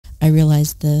I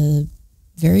realized the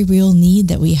very real need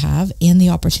that we have and the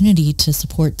opportunity to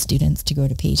support students to go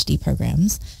to PhD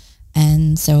programs.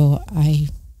 And so I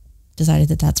decided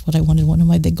that that's what I wanted one of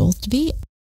my big goals to be.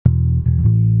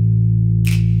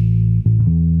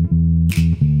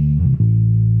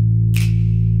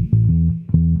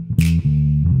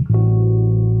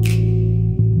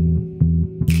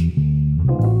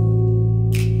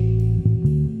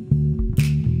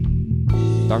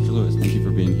 Dr. Lewis, thank you for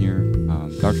being here.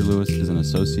 Dr. Lewis is an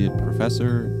associate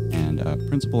professor and a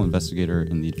principal investigator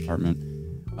in the Department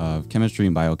of Chemistry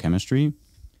and Biochemistry.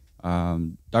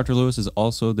 Dr. Lewis is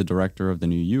also the director of the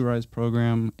new urise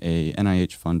program, a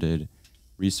NIH-funded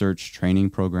research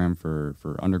training program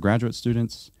for undergraduate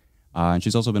students. And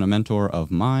she's also been a mentor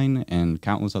of mine and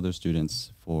countless other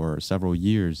students for several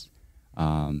years.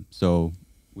 So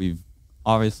we've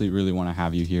obviously really want to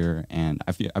have you here, and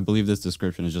I believe this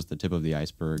description is just the tip of the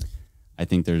iceberg. I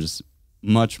think there's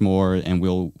much more, and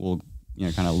we'll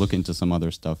kind of look into some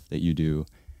other stuff that you do.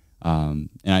 And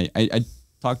I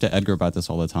talk to Edgar about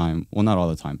this all the time. Well, not all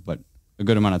the time, but a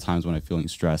good amount of times when I'm feeling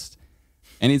stressed.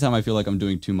 Anytime I feel like I'm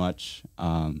doing too much,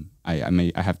 I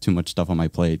have too much stuff on my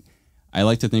plate. I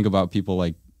like to think about people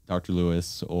like Dr.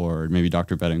 Lewis or maybe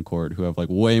Dr. Betancourt who have like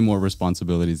way more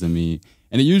responsibilities than me.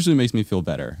 And it usually makes me feel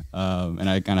better. And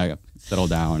I kind of settle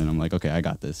down and I'm like, okay, I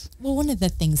got this. Well, one of the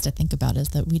things to think about is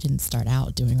that we didn't start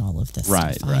out doing all of this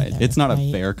right, stuff right. either, it's not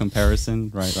a fair comparison,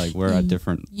 right? Like we're at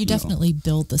different... You definitely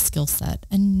build the skill set.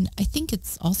 And I think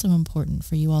it's also important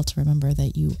for you all to remember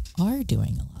that you are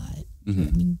doing a lot. Mm-hmm.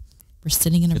 I mean, we're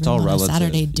sitting in a room on a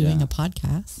Saturday doing a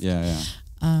podcast. Yeah.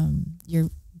 You're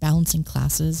balancing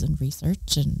classes and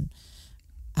research and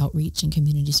outreach and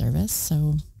community service.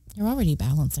 So you're already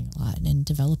balancing a lot and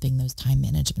developing those time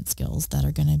management skills that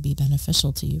are going to be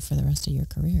beneficial to you for the rest of your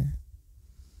career.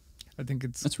 I think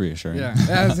that's reassuring. Yeah,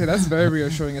 I'd say that's very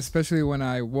reassuring, especially when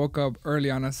I woke up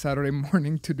early on a Saturday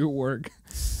morning to do work.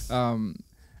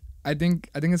 I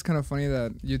think it's kind of funny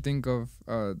that you think of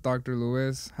Dr.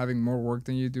 Lewis having more work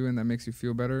than you do, and that makes you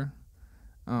feel better.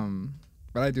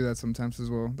 But I do that sometimes as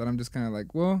well. That I'm just kind of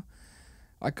like, well,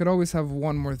 I could always have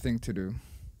one more thing to do,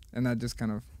 and that just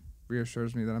kind of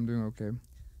reassures me that I'm doing okay.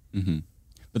 Mm-hmm.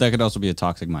 But that could also be a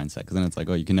toxic mindset, because then it's like,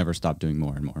 oh, you can never stop doing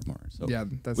more and more and more. So yeah,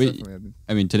 that's definitely.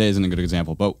 I mean, today isn't a good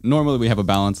example, but normally we have a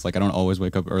balance. Like I don't always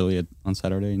wake up early on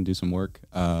Saturday and do some work,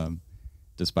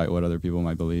 despite what other people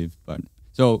might believe. But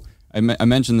so I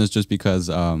mentioned this just because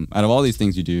out of all these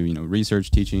things you do,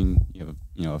 research, teaching, you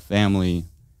have a family.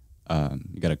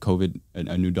 You got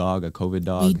a new dog, a COVID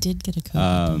dog. We did get a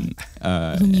COVID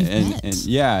dog. Whom you've met. And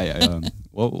yeah,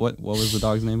 what was the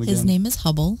dog's name again? His name is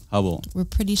Hubble. Hubble. We're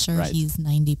pretty sure he's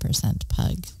 90%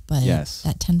 pug, but yes.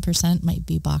 That 10% might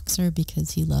be boxer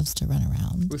because he loves to run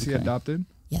around. Was he adopted?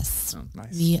 Yes. Oh,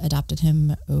 nice. We adopted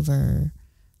him over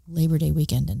Labor Day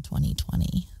weekend in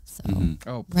 2020. So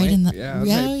plain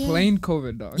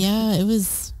COVID dog. Yeah, it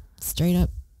was straight up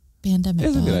pandemic.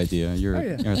 It's a good idea. You're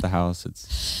at the house.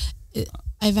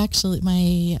 I've actually,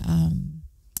 my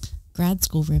grad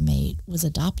school roommate was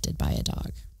adopted by a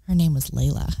dog. Her name was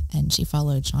Layla, and she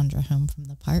followed Chandra home from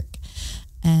the park.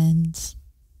 And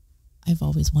I've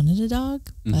always wanted a dog,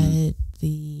 but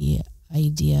the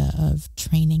idea of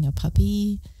training a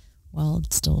puppy while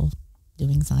still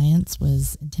doing science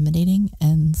was intimidating.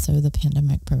 And so the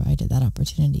pandemic provided that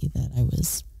opportunity that I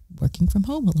was working from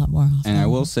home a lot more often. And I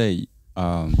will say,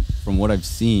 from what I've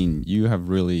seen, you have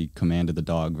really commanded the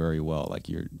dog very well. Like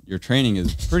your training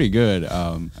is pretty good.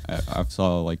 I've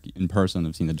saw like in person,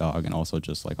 I've seen the dog, and also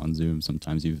just like on Zoom,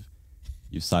 sometimes you've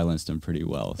silenced him pretty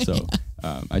well. So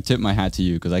I tip my hat to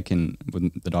you, because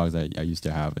with the dogs that I used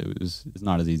to have, it's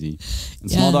not as easy. And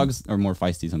small dogs are more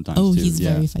feisty sometimes. Oh, too. He's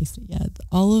very feisty. Yeah,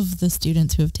 all of the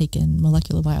students who have taken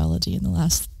molecular biology in the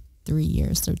last 3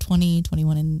 years, so 20,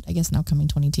 21, and I guess now coming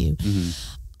 22.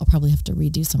 I'll probably have to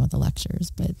redo some of the lectures,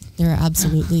 but there are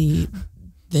absolutely,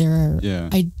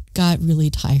 I got really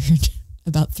tired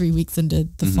about 3 weeks into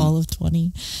the fall of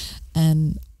 20,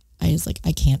 and I was like,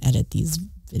 I can't edit these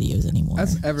videos anymore.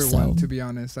 That's everyone, to be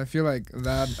honest. I feel like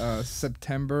that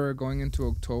September going into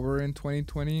October in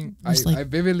 2020, I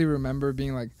vividly remember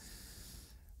being like,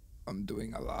 I'm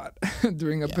doing a lot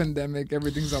during a pandemic.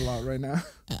 Everything's a lot right now.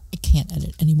 I can't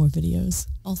edit any more videos.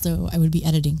 Also, I would be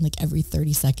editing like every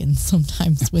 30 seconds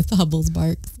sometimes with Hubble's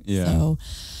barks. Yeah.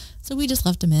 So we just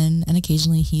left him in, and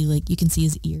occasionally he you can see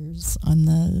his ears on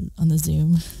the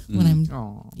Zoom when I'm.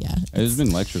 Aww. Yeah. There's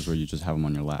been lectures where you just have him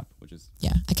on your lap, which is.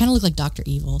 Yeah, I kind of look like Dr.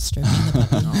 Evil stroking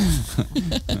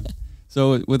the puppy.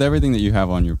 So with everything that you have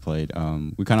on your plate,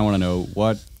 we kind of want to know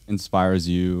what inspires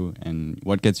you and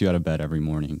what gets you out of bed every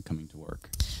morning coming to work.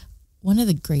 one of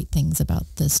the great things about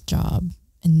this job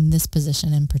and this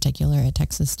position in particular at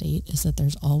Texas State is that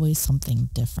there's always something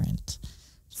different.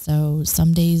 So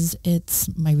some days it's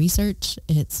my research,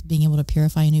 it's being able to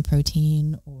purify a new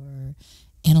protein or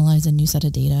analyze a new set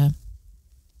of data.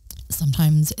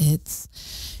 Sometimes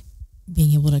it's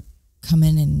being able to come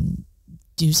in and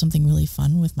do something really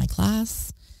fun with my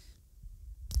class.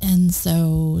 And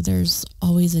so there's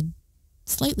always a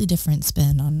slightly different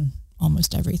spin on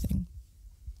almost everything.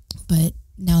 But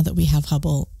now that we have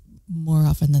Hubble, more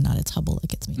often than not, it's Hubble that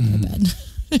gets me out of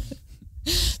bed.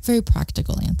 Very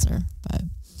practical answer, but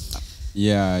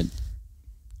yeah.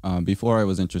 Before I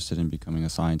was interested in becoming a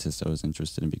scientist, I was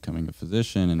interested in becoming a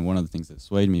physician, and one of the things that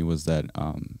swayed me was that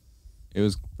it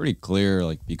was pretty clear,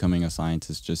 like, becoming a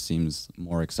scientist just seems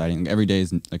more exciting. Every day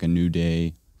is like a new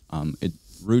day.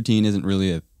 Routine isn't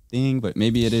really a thing, but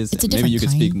maybe it is. Maybe you could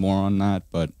speak more on that,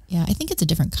 but yeah, I think it's a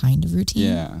different kind of routine.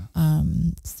 Yeah.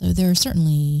 So there are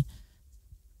certainly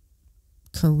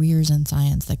careers in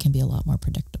science that can be a lot more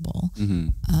predictable.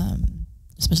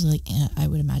 Especially like, I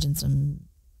would imagine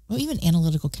even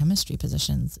analytical chemistry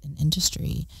positions in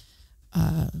industry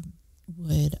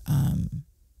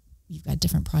you've got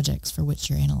different projects for which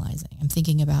you're analyzing. I'm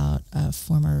thinking about a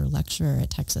former lecturer at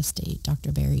Texas State,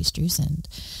 Dr. Barry Strusand,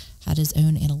 had his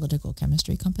own analytical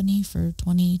chemistry company for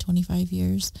 20, 25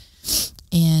 years.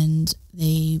 And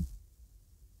they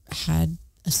had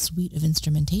a suite of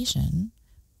instrumentation,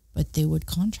 but they would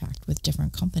contract with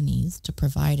different companies to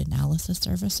provide analysis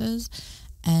services.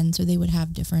 And so they would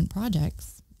have different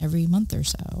projects every month or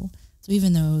so. So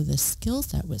even though the skill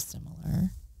set was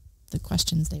similar, the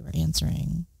questions they were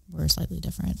answering were slightly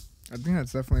different. I think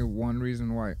that's definitely one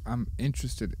reason why I'm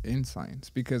interested in science,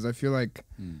 because I feel like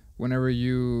whenever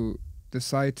you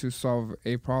decide to solve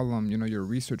a problem, your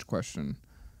research question,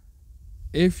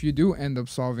 if you do end up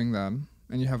solving that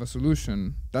and you have a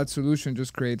solution, that solution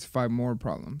just creates 5 more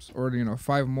problems, or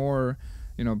 5 more.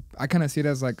 I kind of see it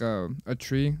as like a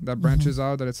tree that branches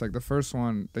out, that it's like the first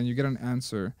one, then you get an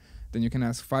answer, then you can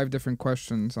ask 5 different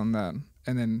questions on that,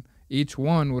 and then each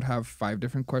one would have 5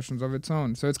 different questions of its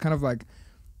own. So it's kind of like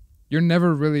you're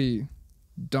never really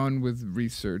done with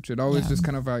research. It always just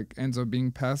kind of like ends up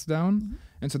being passed down.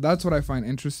 And so that's what I find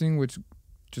interesting, which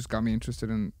just got me interested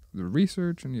in the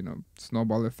research and,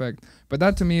 snowball effect. But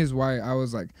that to me is why I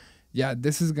was like, yeah,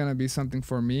 this is going to be something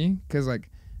for me, because like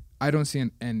I don't see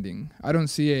an ending. I don't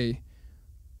see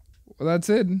well, that's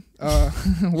it.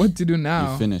 What to do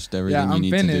now? You finished everything you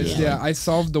need finished. to do. Yeah, I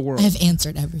solved the world. I have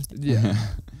answered everything. Yeah.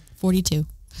 42.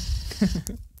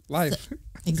 Life. So,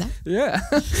 exactly. Yeah.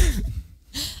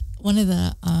 One of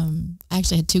the, I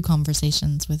actually had 2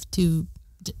 conversations with 2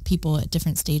 people at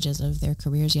different stages of their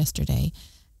careers yesterday,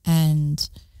 and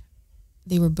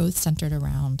they were both centered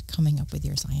around coming up with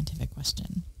your scientific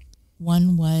question.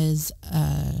 One was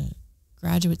a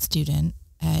graduate student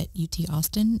at UT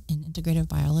Austin in integrative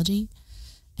biology,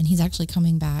 and he's actually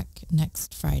coming back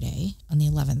next Friday on the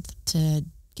 11th to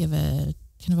give a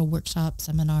kind of a workshop,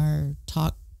 seminar,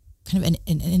 talk, kind of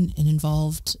an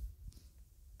involved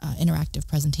interactive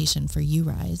presentation for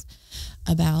urise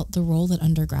about the role that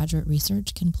undergraduate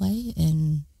research can play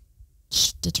in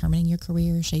determining your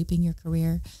career, shaping your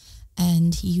career.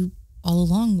 And he, all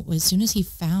along, as soon as he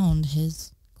found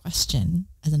his question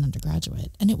as an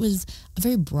undergraduate, and it was a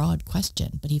very broad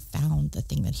question, but he found the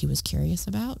thing that he was curious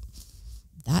about,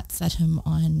 that set him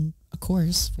on a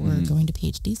course for going to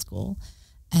PhD school.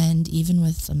 And even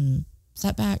with some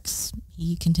setbacks,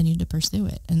 he continued to pursue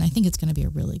it. And I think it's going to be a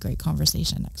really great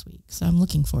conversation next week. So I'm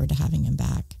looking forward to having him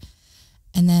back.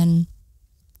 And then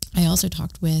I also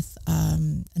talked with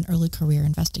an early career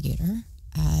investigator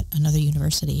at another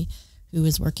university who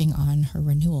was working on her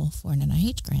renewal for an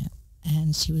NIH grant.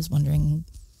 And she was wondering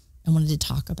and wanted to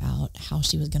talk about how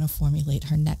she was going to formulate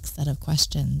her next set of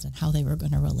questions and how they were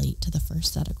going to relate to the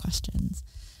first set of questions.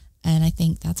 And I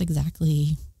think that's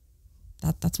exactly...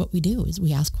 That's what we do, is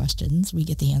we ask questions, we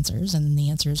get the answers, and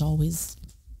the answers always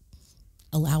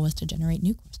allow us to generate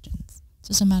new questions. It's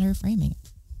just a matter of framing it.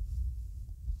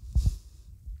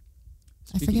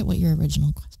 I forget what your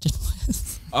original question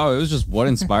was. Oh, it was just what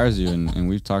inspires you, and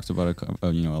we've talked about a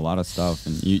lot of stuff.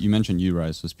 And you mentioned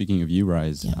urise. So speaking of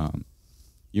urise,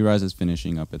 urise is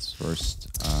finishing up its first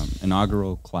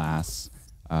inaugural class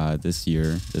this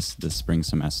year, this spring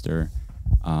semester.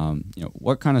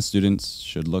 What kind of students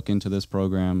should look into this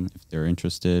program if they're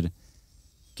interested?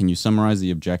 Can you summarize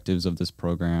the objectives of this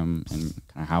program and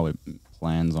kind of how it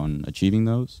plans on achieving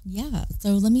those? Yeah.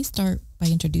 So let me start by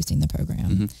introducing the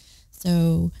program.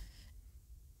 So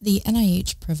the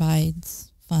NIH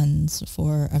provides funds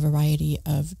for a variety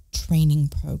of training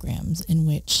programs in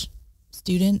which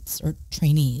students or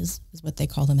trainees is what they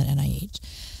call them at NIH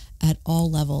at all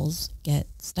levels get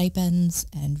stipends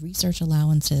and research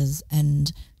allowances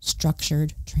and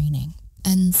structured training.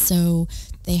 And so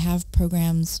they have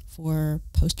programs for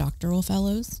postdoctoral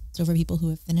fellows, so for people who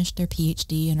have finished their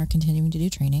PhD and are continuing to do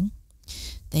training.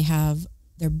 They have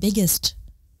their biggest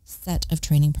set of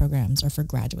training programs are for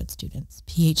graduate students,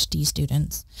 PhD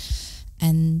students,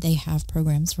 and they have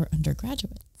programs for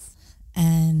undergraduates.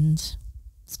 And,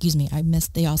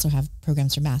 they also have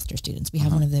programs for master students. We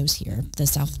have one of those here, the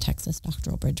South Texas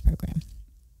Doctoral Bridge Program.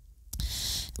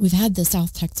 We've had the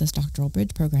South Texas Doctoral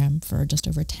Bridge Program for just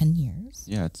over 10 years.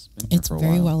 Yeah, it's been here for a while.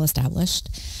 It's very well established.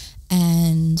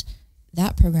 And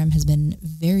that program has been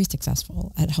very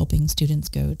successful at helping students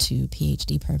go to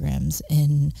PhD programs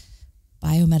in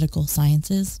biomedical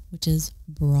sciences, which is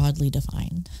broadly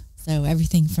defined. So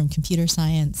everything from computer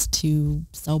science to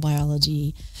cell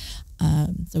biology.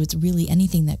 So it's really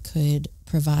anything that could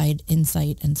provide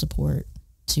insight and support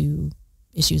to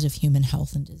issues of human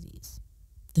health and disease,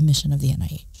 the mission of the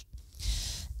NIH.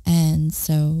 And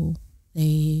so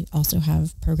they also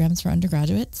have programs for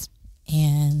undergraduates.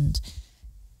 And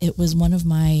it was one of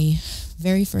my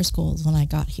very first goals when I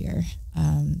got here.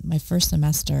 My first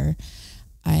semester,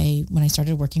 when I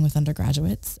started working with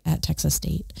undergraduates at Texas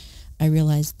State, I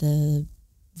realized the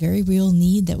very real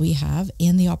need that we have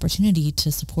and the opportunity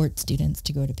to support students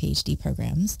to go to PhD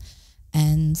programs.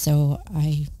 And so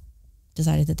I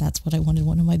decided that that's what I wanted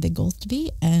one of my big goals to be,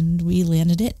 and we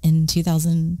landed it in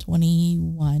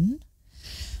 2021.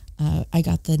 I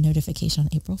got the notification on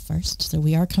April 1st, so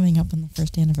we are coming up on the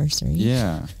first anniversary.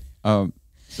 Yeah.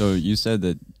 So you said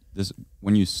that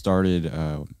when you started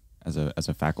as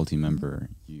a faculty member,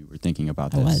 you were thinking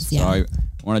about this. I was, yeah. So I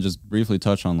want to just briefly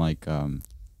touch on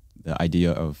the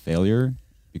idea of failure,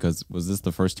 because was this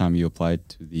the first time you applied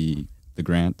to the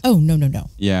grant? Oh, no.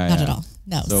 Yeah. Not at all.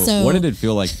 No. So what did it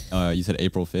feel like? You said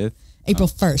April 5th? April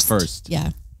 1st. 1st. Yeah.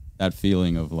 That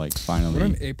feeling of finally. What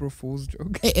an April Fool's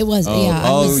joke. It was, yeah.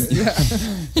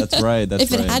 That's right.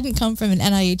 If it hadn't come from an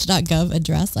NIH.gov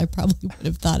address, I probably would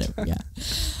have thought it, yeah.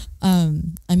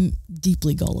 I'm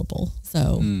deeply gullible,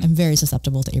 so I'm very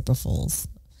susceptible to April Fools.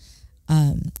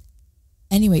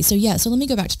 Anyway, so let me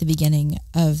go back to the beginning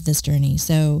of this journey.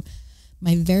 So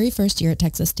my very first year at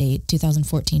Texas State,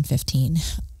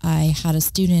 2014-15, I had a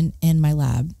student in my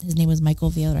lab. His name was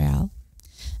Michael Villarreal,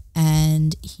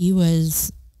 and he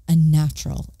was a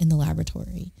natural in the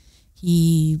laboratory.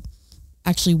 He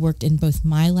actually worked in both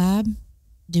my lab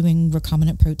doing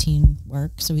recombinant protein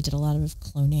work, so we did a lot of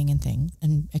cloning and things,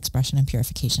 and expression and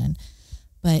purification.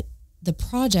 But the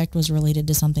project was related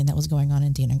to something that was going on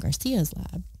in Dana Garcia's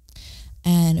lab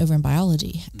and over in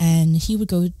biology. And he would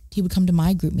come to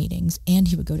my group meetings, and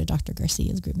he would go to Dr.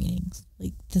 Garcia's group meetings.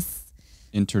 Like this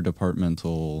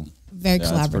interdepartmental, very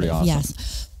collaborative, awesome.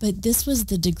 Yes. But this was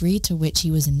the degree to which he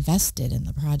was invested in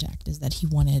the project, is that he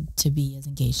wanted to be as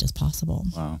engaged as possible.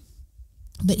 Wow.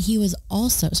 But he was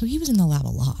also, so he was in the lab a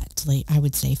lot, like I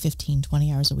would say 15,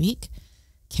 20 hours a week,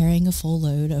 carrying a full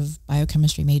load of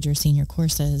biochemistry major senior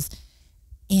courses.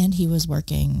 And he was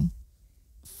working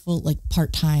full,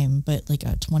 part-time, but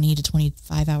a 20 to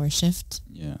 25 hour shift.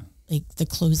 Yeah. Like the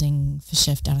closing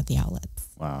shift down at the outlets.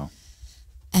 Wow.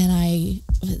 And I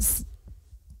was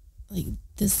like,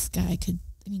 this guy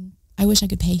I wish I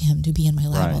could pay him to be in my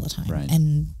lab all the time. Right.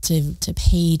 And to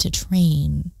pay to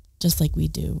train just like we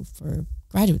do for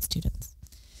graduate students.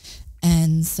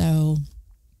 And so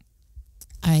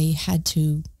I had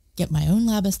to get my own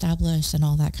lab established and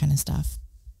all that kind of stuff.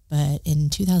 But in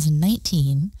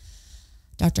 2019,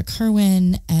 Dr.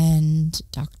 Kerwin and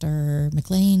Dr.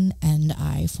 McLean and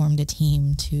I formed a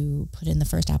team to put in the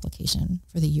first application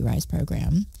for the urise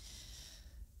program,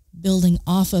 building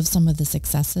off of some of the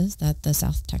successes that the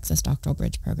South Texas Doctoral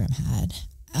Bridge program had,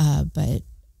 but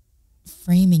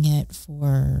framing it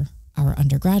for our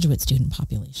undergraduate student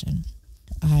population.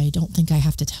 I don't think I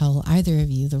have to tell either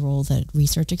of you the role that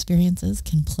research experiences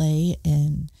can play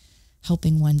in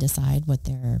helping one decide what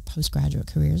their postgraduate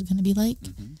career is going to be like.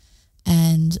 Mm-hmm.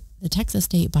 And the Texas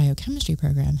State Biochemistry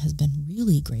program has been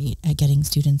really great at getting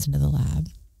students into the lab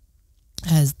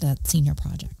as that senior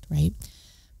project, right?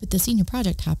 But the senior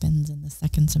project happens in the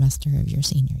second semester of your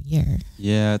senior year.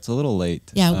 Yeah, it's a little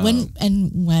late. Yeah,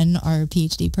 when our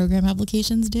PhD program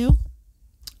applications due?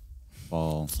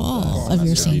 Fall of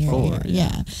your senior year.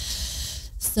 Yeah.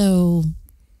 So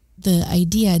the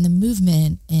idea and the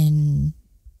movement in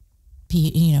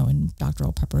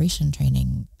doctoral preparation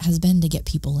training has been to get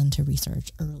people into research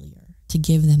earlier, to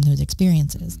give them those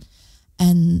experiences.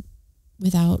 And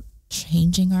without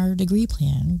changing our degree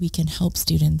plan, we can help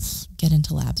students get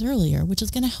into labs earlier, which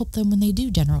is going to help them when they do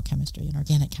general chemistry and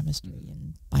organic chemistry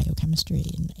and biochemistry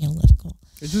and analytical.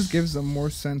 It just gives them more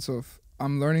sense of,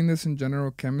 I'm learning this in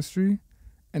general chemistry,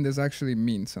 and this actually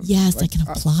means something. Yes, like, I can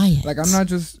apply it. Like, I'm not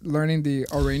just learning the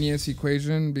Arrhenius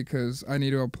equation because I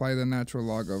need to apply the natural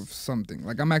log of something.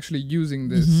 Like, I'm actually using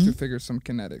this to figure some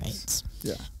kinetics. Right.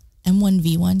 Yeah.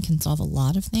 M1V1 can solve a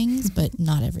lot of things, but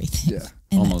not everything. Yeah.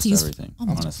 And almost everything,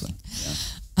 honestly.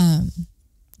 Yeah.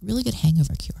 Really good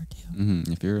hangover cure,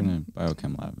 too. If you're in a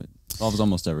biochem lab, it solves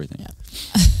almost everything.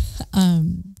 Yeah.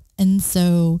 And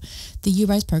so the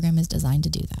urise program is designed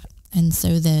to do that. And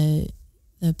so the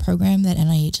program that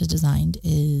NIH has designed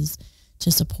is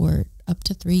to support up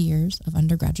to 3 years of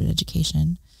undergraduate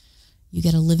education. You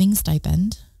get a living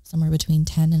stipend, somewhere between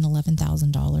 $10,000 and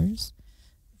 $11,000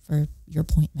 for your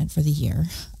appointment for the year,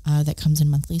 that comes in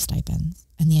monthly stipends.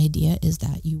 And the idea is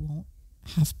that you won't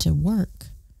have to work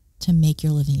to make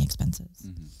your living expenses.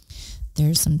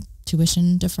 There's some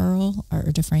tuition deferral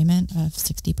or defrayment of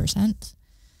 60%.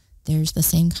 There's the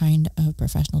same kind of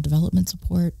professional development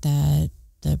support that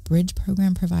the Bridge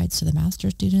program provides to the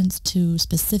master's students to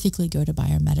specifically go to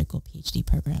biomedical PhD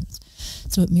programs.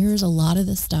 So it mirrors a lot of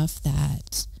the stuff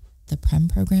that the PREM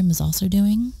program is also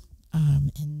doing.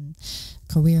 In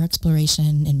career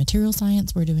exploration in material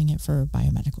science, we're doing it for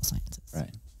biomedical sciences.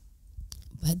 Right.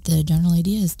 But the general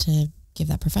idea is to give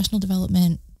that professional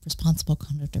development, responsible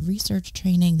conduct of research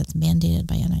training that's mandated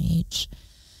by NIH,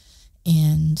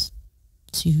 and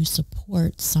to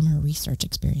support summer research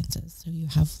experiences. So you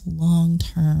have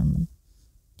long-term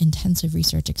intensive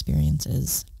research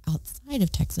experiences outside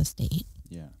of Texas State.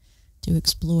 Yeah. To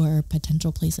explore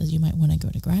potential places you might want to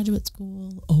go to graduate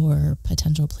school, or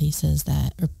potential places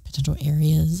or potential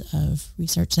areas of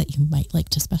research that you might like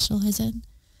to specialize in.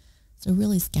 So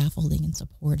really scaffolding and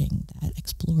supporting that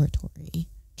exploratory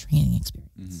training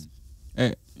experience.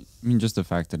 I mean, just the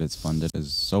fact that it's funded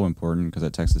is so important, because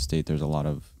at Texas State there's a lot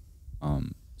of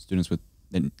students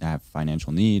that have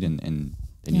financial need, and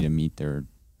they need to meet their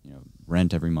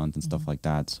rent every month and stuff like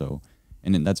that. So,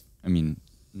 and then that's, I mean,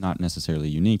 not necessarily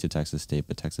unique to Texas State,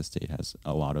 but Texas State has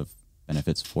a lot of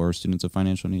benefits for students of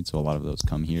financial need, so a lot of those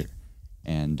come here.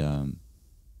 And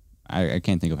I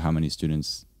can't think of how many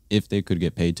students, if they could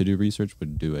get paid to do research,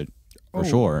 would do it for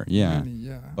sure. Yeah. Many,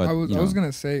 yeah. But, I was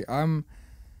going to say,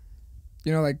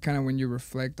 like kind of when you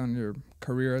reflect on your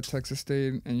career at Texas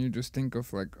State and you just think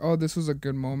of like, oh, this was a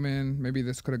good moment, maybe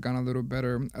this could have gone a little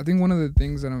better. I think one of the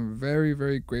things that I'm very,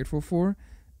 very grateful for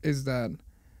is that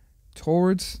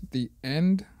towards the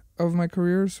end of my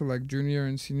career, so like junior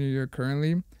and senior year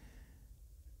currently,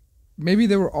 maybe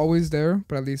they were always there,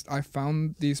 but at least I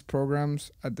found these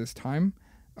programs at this time.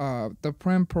 The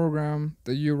PREM program,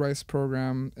 the urise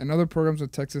program, and other programs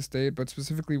at Texas State, but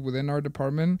specifically within our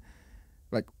department,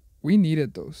 like, we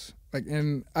needed those. Like,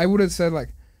 and I would have said,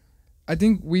 like, I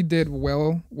think we did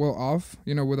well off,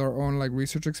 with our own like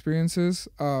research experiences.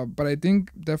 But I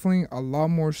think definitely a lot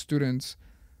more students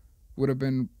would have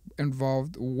been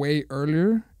involved way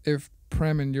earlier if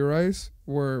PREM and urise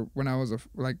were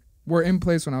were in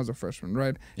place when I was a freshman,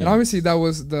 right? Yeah. And obviously that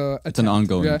was the attempt. It's an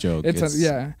ongoing joke.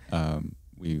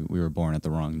 We were born at the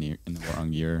wrong year.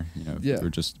 If we were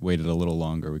just waited a little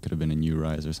longer, we could have been in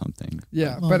urise or something.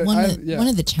 Yeah, well, but one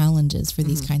of the challenges for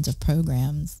these kinds of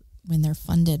programs, when they're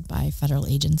funded by federal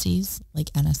agencies,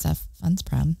 like NSF funds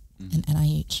PREM and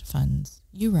NIH funds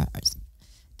urise,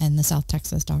 and the South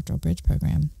Texas Doctoral Bridge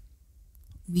Program,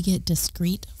 we get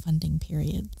discrete funding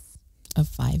periods of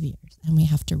 5 years, and we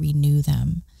have to renew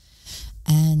them.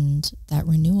 And that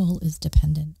renewal is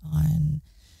dependent on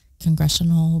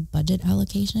congressional budget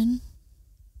allocation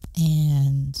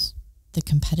and the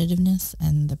competitiveness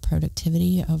and the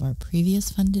productivity of our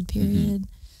previous funded period.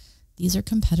 These are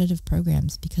competitive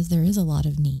programs because there is a lot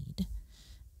of need,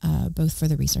 both for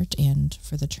the research and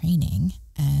for the training.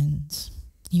 And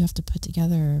you have to put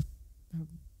together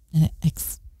an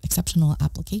exceptional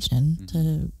application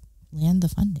to land the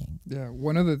funding. Yeah,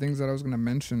 one of the things that I was going to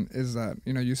mention is that,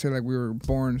 you say like we were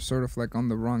born sort of like on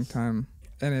the wrong time.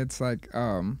 And it's like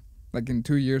in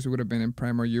 2 years we would have been in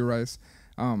PREM or urise.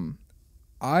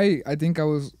 I think I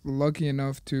was lucky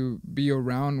enough to be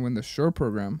around when the SURE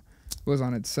program was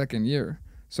on its second year.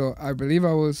 So I believe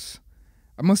I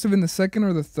must have been the second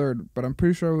or the third, but I'm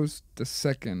pretty sure I was the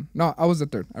second. No, I was the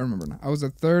third. I remember now. I was the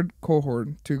third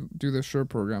cohort to do the SURE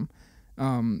program.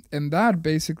 And that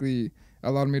basically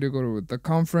allowed me to go to the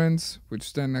conference,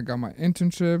 which then I got my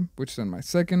internship, which then my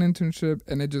second internship,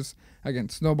 and it just, again,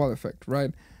 snowball effect,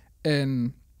 right?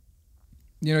 And,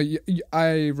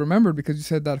 I remembered because you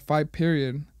said that 5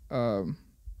 period,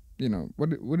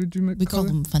 what did you We call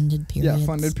them funded periods. Yeah,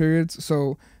 funded periods.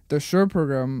 So the SURE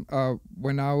program,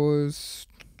 when I was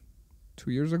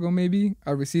 2 years ago, maybe,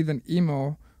 I received an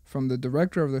email from the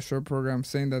director of the SURE program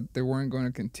saying that they weren't going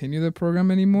to continue the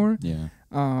program anymore. Yeah.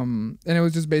 And it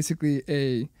was just basically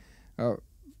a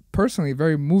personally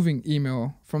very moving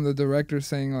email from the director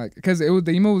saying, like, because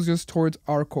the email was just towards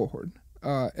our cohort.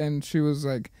 And she was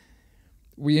like,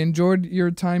 we enjoyed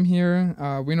your time here.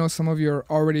 We know some of you are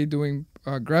already doing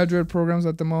graduate programs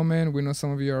at the moment. We know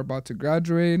some of you are about to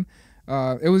graduate.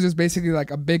 It was just basically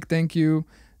like a big thank you.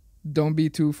 Don't be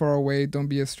too far away. Don't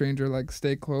be a stranger. Like,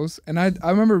 stay close. And I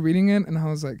remember reading it and I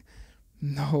was like,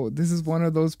 no, this is one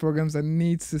of those programs that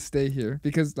needs to stay here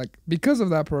because of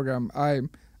that program,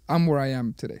 I'm where I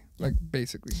am today. Like,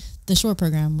 basically. The SURE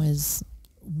program was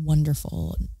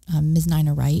wonderful. Ms.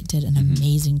 Nina Wright did an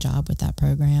amazing job with that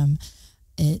program.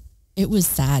 It was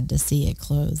sad to see it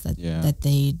close that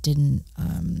they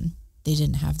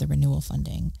didn't have the renewal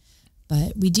funding,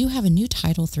 but we do have a new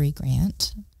Title III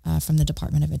grant from the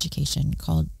Department of Education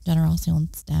called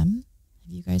Generación STEM.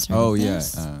 Have you guys heard of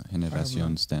this?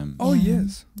 Generación STEM. Oh,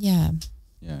 yes. Yeah.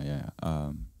 Yeah.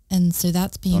 And so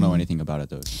that's being... Don't know anything about it,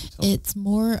 though. It's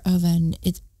more of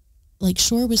it's like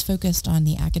SURE was focused on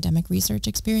the academic research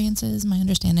experiences. My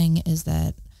understanding is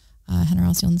that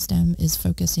Generación STEM is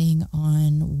focusing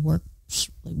on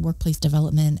workplace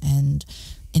development and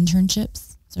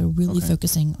internships. So really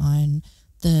focusing on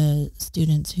the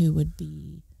students who would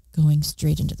be going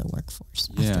straight into the workforce.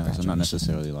 Yeah, so not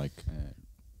necessarily like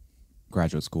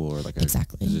graduate school or like a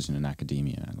position in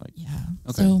academia. Like,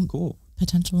 okay, so cool.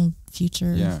 Potential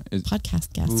future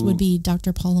podcast guests would be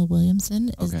Dr. Paula Williamson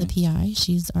is the PI.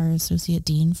 She's our Associate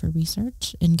Dean for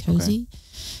Research in COSY.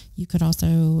 You could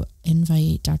also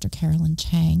invite Dr. Carolyn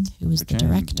Chang, who is the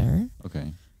director.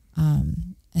 Okay.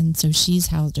 And so she's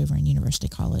housed over in University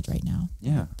College right now.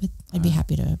 Yeah. But I'd be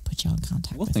happy to put you in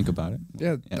contact with think her. about it.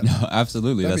 Yeah. No,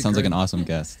 absolutely. That sounds like an awesome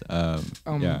guest.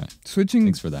 Switching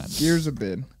Thanks for that. gears a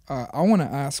bit, I want to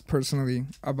ask personally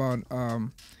about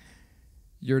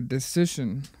your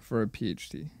decision for a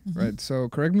PhD, right? So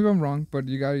correct me if I'm wrong, but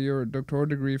you got your doctoral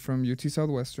degree from UT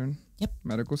Southwestern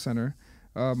Medical Center,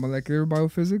 molecular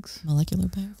biophysics. Molecular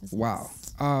biophysics. Wow.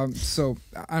 So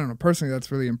I don't know. Personally,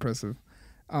 that's really impressive.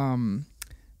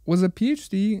 Was a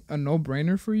PhD a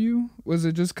no-brainer for you? Was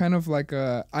it just kind of like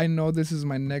I know this is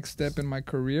my next step in my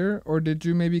career? Or did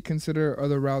you maybe consider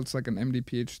other routes like an MD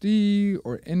PhD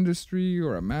or industry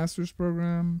or a master's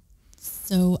program?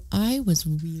 So I was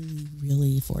really,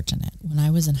 really fortunate. When I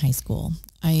was in high school,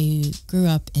 I grew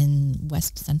up in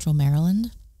West Central Maryland.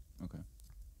 Okay.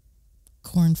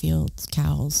 Cornfields,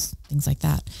 cows, things like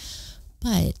that.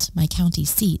 But my county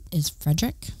seat is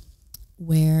Frederick,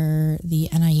 where the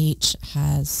NIH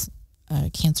has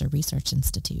a cancer research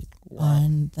institute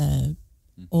on the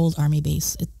old Army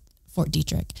base at Fort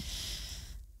Detrick.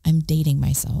 I'm dating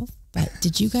myself, but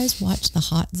did you guys watch The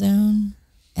Hot Zone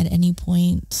at any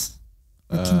point?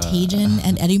 Or Contagion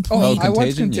at any point? I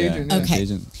watched Contagion. Yeah. Okay.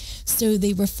 Contagion. So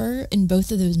they refer in both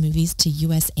of those movies to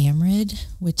U.S. AMRID,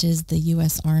 which is the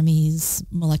U.S. Army's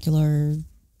molecular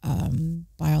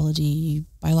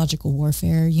biological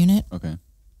warfare unit. Okay.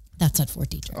 That's at Fort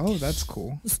Detrick. Oh, that's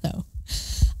cool. So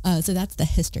that's the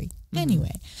history.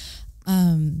 Anyway,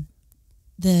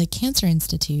 the Cancer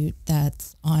Institute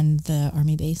that's on the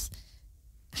Army base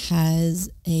has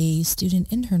a student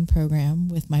intern program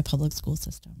with my public school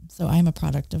system. So I'm a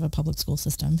product of a public school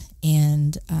system,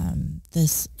 and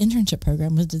this internship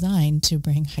program was designed to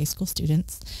bring high school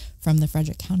students from the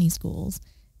Frederick County schools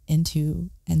into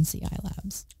NCI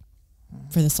labs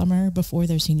for the summer before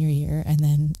their senior year, and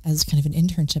then as kind of an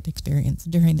internship experience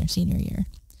during their senior year.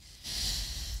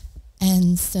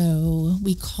 And so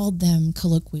we called them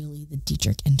colloquially the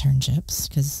Detrick internships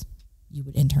because you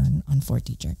would intern on Fort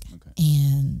Detrick. Okay.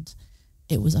 And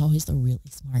it was always the really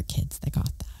smart kids that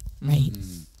got that, right?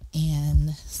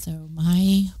 And so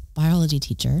my biology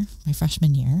teacher, my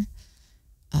freshman year.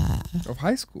 Of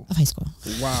high school? Of high school.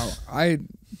 Wow.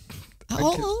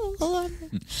 Hold on.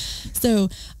 So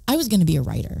I was going to be a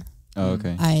writer. Oh,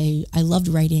 okay. I loved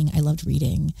writing. I loved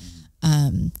reading.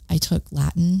 I took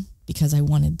Latin because I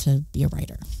wanted to be a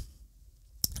writer.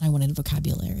 I wanted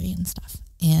vocabulary and stuff.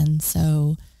 And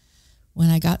so when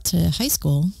I got to high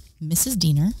school, Mrs.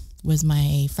 Diener was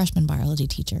my freshman biology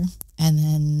teacher, and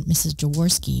then Mrs.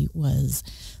 Jaworski was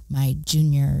my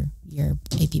junior year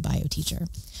AP bio teacher.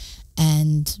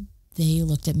 And they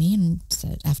looked at me and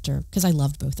said, because I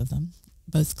loved both of them,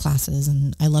 both classes,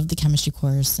 and I loved the chemistry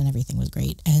course and everything was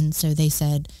great. And so they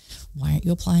said, why aren't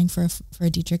you applying for a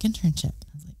Detrick internship?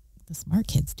 I was like, the smart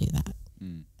kids do that.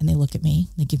 And they look at me,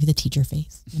 they give me the teacher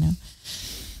face, you know?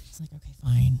 like, okay,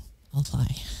 fine, I'll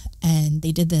apply. And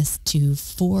they did this to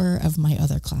 4 of my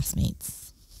other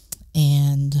classmates.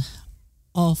 And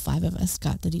all 5 of us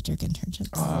got the D-Jerk internships.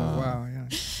 Oh, wow, yeah.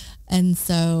 And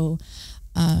so,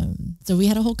 so we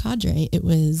had a whole cadre. It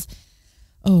was,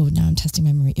 now I'm testing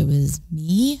my memory. It was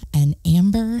me and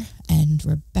Amber and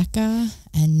Rebecca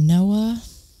and Noah.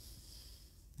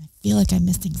 I feel like I'm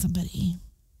missing somebody.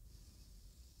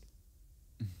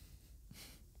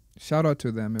 Shout out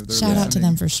to them if they're Shout out to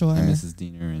them for sure. And Mrs.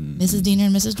 Diener and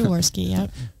Mrs. Jaworski.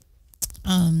 Yep.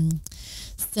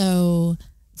 So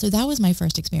that was my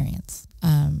first experience.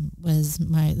 Was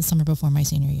the summer before my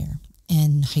senior year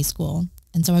in high school,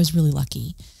 and so I was really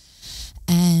lucky.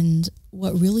 And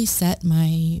what really set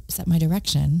my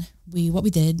direction, what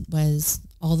we did was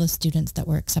all the students that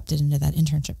were accepted into that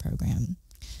internship program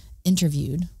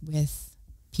interviewed with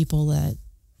people that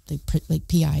like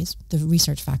PIs, the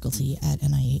research faculty at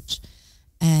NIH,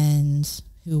 and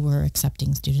who were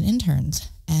accepting student interns.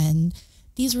 And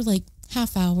these were like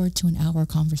half-hour to an hour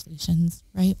conversations,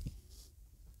 right?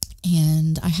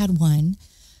 And I had one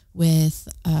with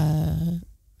a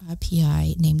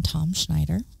PI named Tom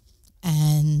Schneider,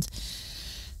 and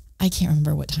I can't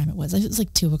remember what time it was. It was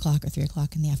like 2 o'clock or 3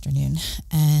 o'clock in the afternoon.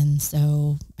 And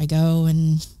so I go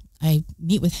and I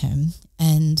meet with him,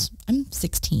 and I'm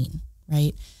 16,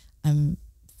 right?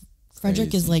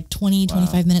 Frederick is like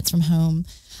 25 minutes from home.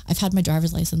 I've had my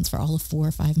driver's license for all of 4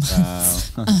 or 5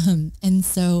 months. Wow. And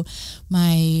so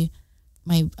my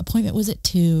appointment was at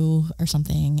 2 or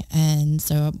something. And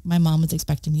so my mom was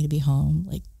expecting me to be home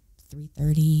like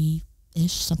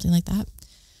 3:30-ish, something like that.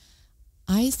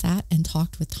 I sat and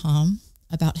talked with Tom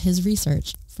about his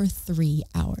research for 3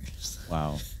 hours.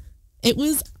 Wow. It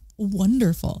was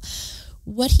wonderful.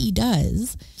 What he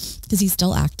does, because he's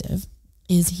still active,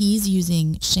 is he's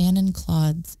using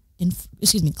Claude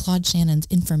Shannon's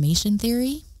information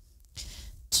theory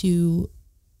to,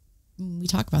 we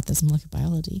talk about this in molecular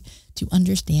biology, to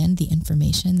understand the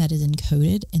information that is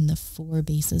encoded in the 4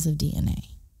 bases of DNA.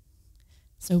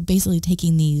 So basically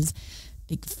taking these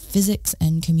like physics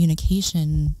and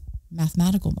communication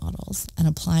mathematical models and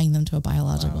applying them to a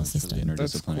biological system. Really interdisciplinary.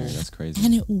 That's cool. That's crazy.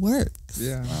 And it works.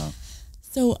 Yeah. Wow.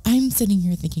 So I'm sitting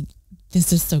here thinking,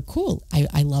 this is so cool.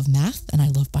 I love math and I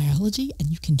love biology, and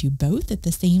you can do both at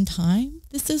the same time.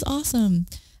 This is awesome.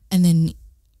 And then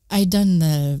I'd done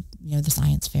the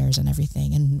science fairs and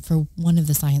everything. And for one of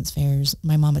the science fairs,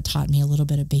 my mom had taught me a little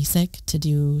bit of BASIC to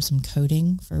do some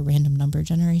coding for random number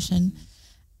generation.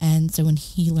 And so when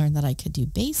he learned that I could do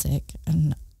BASIC,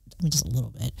 and I mean just a little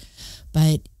bit,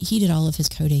 but he did all of his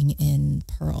coding in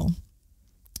Perl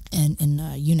and in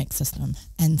a Unix system.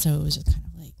 And so it was just kind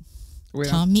of like,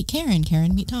 Tom meet Karen,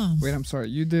 Karen meet Tom. Wait, I'm sorry.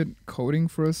 You did coding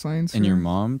for a science fair? And your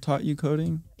mom taught you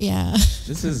coding? Yeah.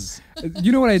 This is...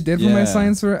 You know what I did for my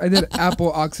science fair? I did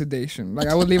apple oxidation. Like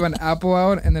I would leave an apple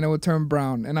out and then it would turn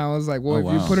brown. And I was like, well,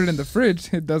 if you put it in the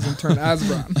fridge, it doesn't turn as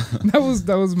brown. That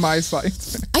was my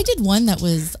science fair. I did one that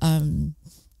was,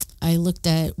 I looked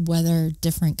at whether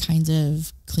different kinds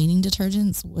of cleaning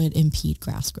detergents would impede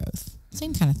grass growth.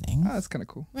 Same kind of thing. That's kind of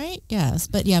cool. Right? Yes.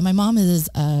 But yeah, my mom is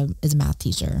a math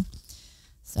teacher.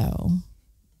 So,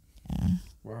 yeah.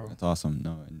 Wow. That's awesome.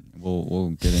 No,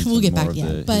 we'll get into we'll get more back, of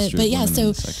yeah. the But history yeah, of women in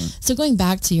a second. so going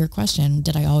back to your question,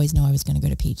 did I always know I was going to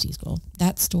go to PhD school?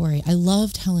 That story, I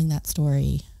love telling that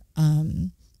story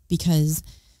because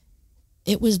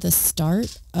it was the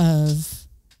start of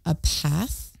a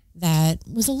path that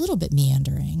was a little bit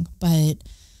meandering. But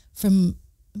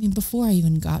before I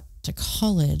even got to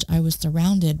college, I was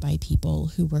surrounded by people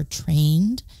who were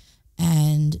trained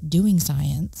and doing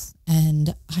science,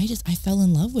 and I fell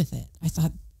in love with it. I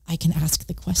thought, I can ask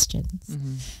the questions,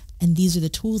 and these are the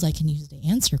tools I can use to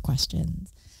answer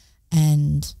questions,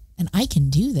 and I can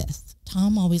do this.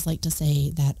 Tom always liked to say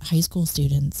that high school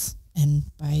students, and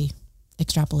by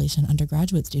extrapolation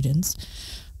undergraduate students,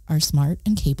 are smart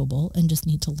and capable and just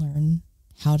need to learn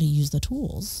how to use the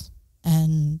tools,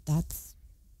 and that's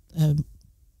a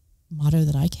motto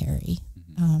that I carry.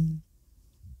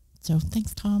 So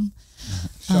thanks, Tom.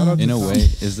 Shout out to In a Tom. way,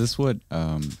 is this what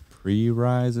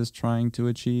pre-rise is trying to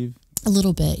achieve? A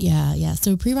little bit, yeah.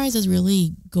 So pre-rise is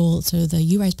really goal. So the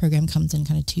urise program comes in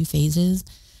kind of 2 phases.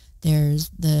 There's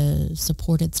the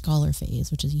supported scholar phase,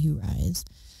 which is urise.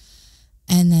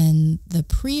 And then the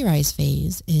pre-rise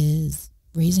phase is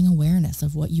raising awareness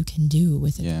of what you can do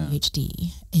with a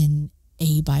PhD in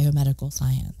a biomedical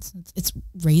science. It's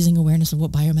raising awareness of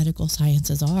what biomedical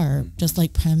sciences are, just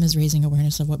like Prem is raising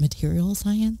awareness of what material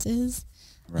science is.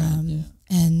 Right.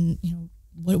 And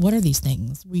what are these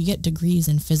things? We get degrees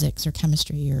in physics or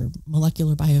chemistry or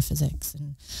molecular biophysics,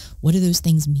 and what do those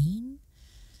things mean?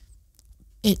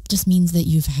 it just means that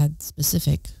you've had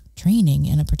specific training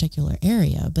in a particular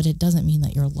area, but it doesn't mean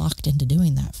that you're locked into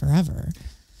doing that forever.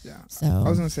 Yeah. So I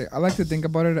was going to say, I like to think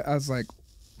about it as like,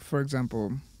 for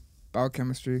example,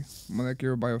 biochemistry,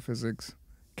 molecular biophysics,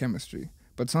 chemistry.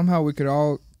 But somehow we could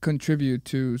all contribute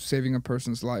to saving a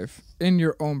person's life in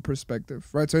your own perspective,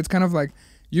 right? So it's kind of like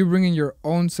you bringing your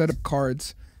own set of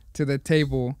cards to the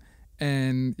table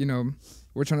and, you know,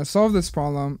 we're trying to solve this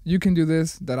problem. You can do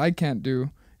this that I can't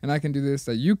do, and I can do this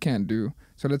that you can't do.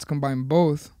 So let's combine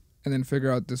both and then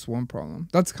figure out this one problem.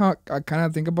 That's how I kind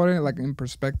of think about it, like in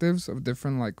perspectives of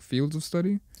different like fields of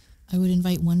study. I would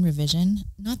invite one revision,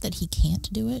 not that he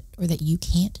can't do it or that you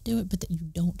can't do it, but that you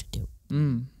don't do it.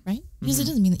 Right? Because it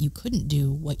doesn't mean that you couldn't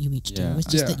do what you each do.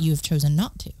 It's just that you have chosen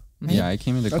not to. Right? Yeah, I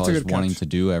came into college wanting to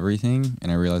do everything,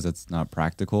 and I realized that's not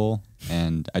practical,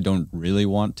 and I don't really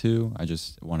want to. I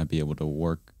just want to be able to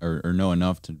work or know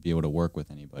enough to be able to work with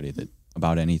anybody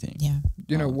about anything. Yeah.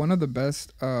 You know, one of the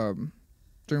best,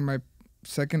 during my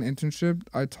second internship,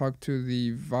 I talked to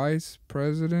the vice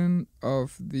president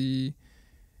of the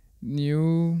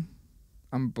new,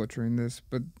 I'm butchering this,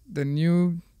 but the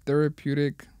new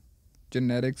therapeutic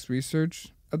genetics research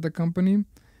at the company.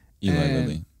 Eli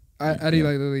Lilly. At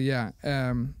Eli Lilly, yeah.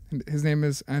 His name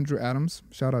is Andrew Adams.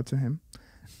 Shout out to him.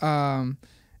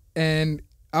 And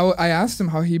I asked him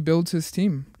how he built his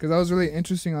team, because I was really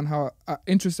interested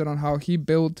on how he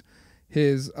built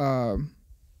his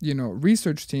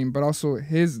research team, but also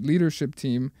his leadership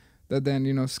team that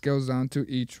then scales down to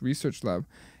each research lab.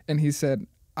 And he said,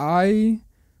 I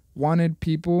wanted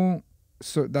people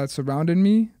that surrounded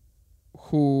me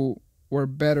who were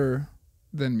better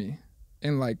than me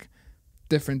in like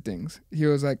different things. He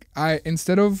was like,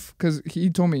 because he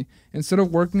told me, instead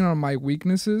of working on my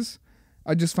weaknesses,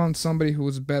 I just found somebody who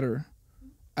was better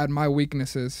at my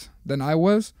weaknesses than I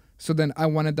was. So then I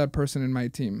wanted that person in my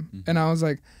team. And I was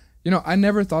like, I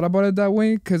never thought about it that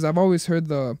way, because I've always heard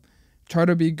the try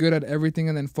to be good at everything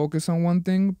and then focus on one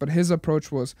thing. But his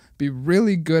approach was be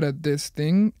really good at this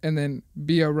thing and then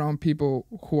be around people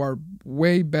who are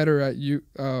way better at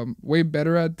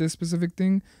this specific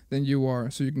thing than you are,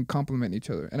 so you can complement each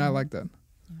other. And I like that.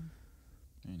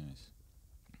 Very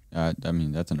nice. I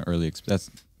mean, that's an early that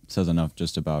says enough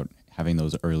just about having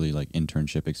those early like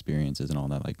internship experiences and all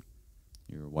that. Like,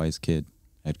 you're a wise kid,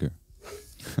 Edgar.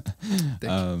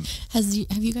 Have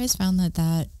you guys found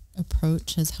that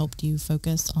approach has helped you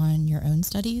focus on your own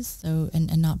studies,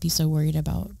 and not be so worried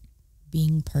about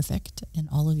being perfect in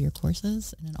all of your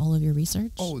courses and in all of your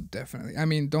research? Oh, definitely. I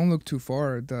mean, don't look too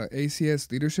far. The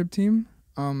ACS leadership team,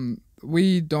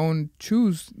 we don't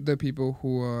choose the people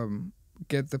who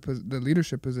get the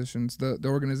leadership positions. The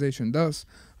organization does.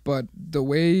 But the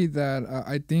way that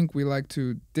I think we like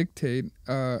to dictate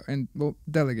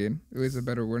delegate is a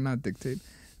better word, not dictate.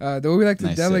 The way we like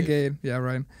to delegate, yeah,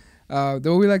 right.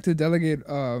 The way we like to delegate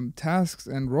tasks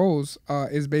and roles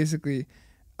is basically,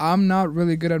 I'm not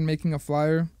really good at making a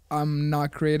flyer. I'm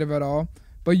not creative at all.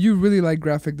 But you really like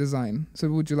graphic design. So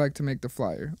would you like to make the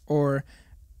flyer? Or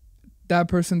that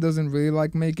person doesn't really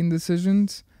like making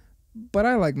decisions, but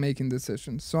I like making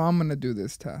decisions. So I'm going to do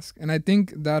this task. And I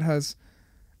think that has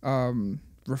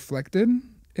reflected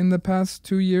in the past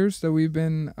 2 years that we've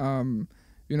been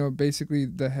basically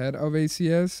the head of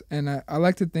ACS. And I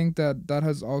like to think that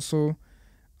has also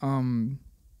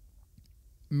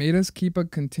made us keep a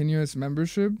continuous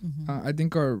membership. I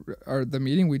think the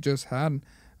meeting we just had,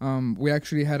 we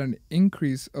actually had an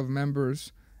increase of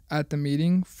members at the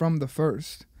meeting from the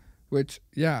first, which,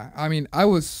 yeah, I mean, I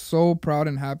was so proud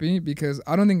and happy, because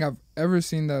I don't think I've ever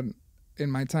seen that in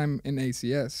my time in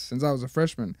ACS since I was a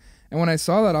freshman. And when I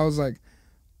saw that, I was like,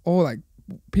 oh, like,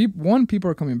 people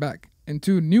are coming back, and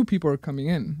 2, new people are coming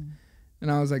in.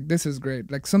 And I was like, this is great.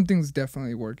 Like, something's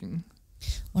definitely working.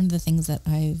 One of the things that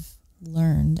I've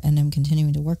learned and am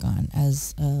continuing to work on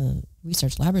as a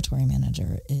research laboratory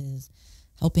manager is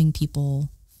helping people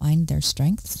find their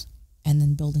strengths and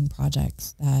then building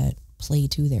projects that play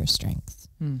to their strengths.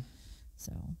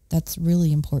 So that's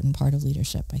really important part of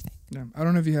leadership, I think. Yeah, I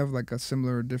don't know if you have like a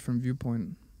similar or different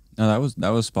viewpoint. No, that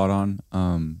was spot on.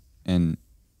 And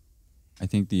I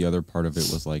think the other part of it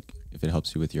was like, if it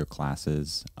helps you with your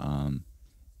classes, and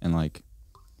like,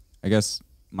 I guess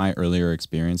my earlier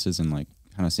experiences and like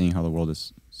kind of seeing how the world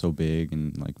is so big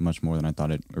and like much more than I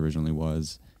thought it originally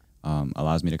was,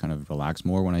 allows me to kind of relax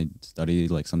more when I study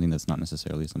like something that's not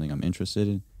necessarily something I'm interested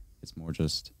in. It's more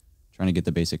just trying to get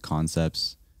the basic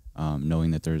concepts,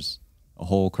 knowing that there's a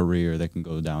whole career that can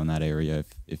go down that area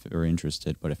if you're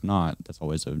interested. But if not, that's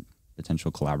always a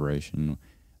potential collaboration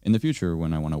in the future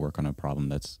when I want to work on a problem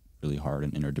that's really hard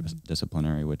and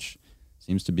interdisciplinary, which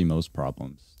seems to be most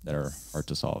problems that are hard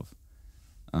to solve.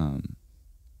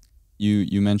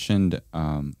 You mentioned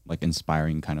like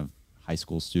inspiring kind of high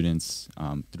school students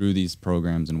through these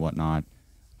programs and whatnot,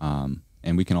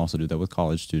 and we can also do that with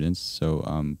college students. So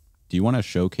do you want to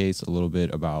showcase a little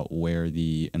bit about where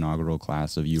the inaugural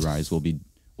class of URISE will be?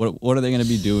 What are they going to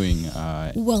be doing?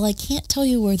 Well, I can't tell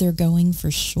you where they're going for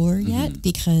sure yet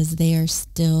because they are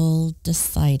still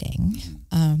deciding.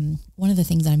 One of the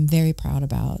things that I'm very proud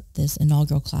about this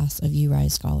inaugural class of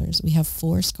URISE scholars, we have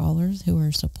 4 scholars who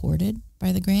are supported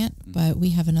by the grant, but we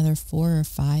have another 4 or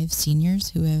 5 seniors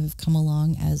who have come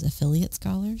along as affiliate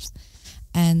scholars.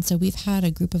 And so we've had a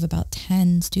group of about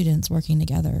 10 students working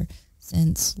together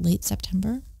since late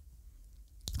September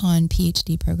on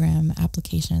PhD program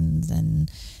applications and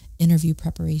interview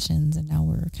preparations, and now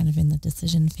we're kind of in the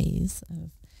decision phase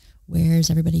of where's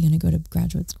everybody going to go to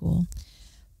graduate school.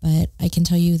 But I can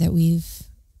tell you that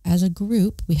as a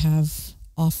group, we have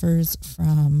offers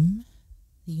from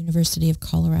the University of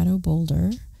Colorado Boulder,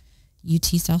 UT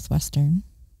Southwestern,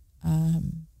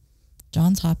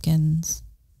 Johns Hopkins,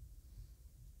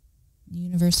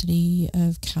 University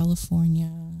of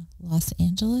California, Los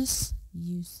Angeles,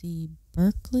 UC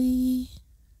Berkeley.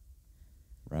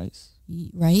 Rice,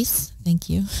 thank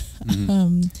you.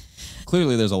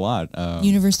 Clearly there's a lot.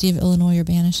 University of Illinois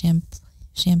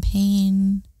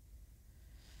Urbana-Champaign.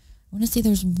 I want to say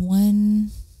there's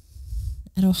one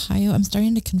at Ohio. I'm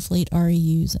starting to conflate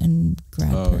REUs and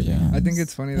grad programs. Yeah. I think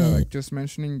it's funny that like just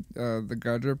mentioning the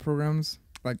graduate programs,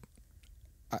 like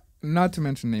not to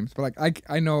mention names, but like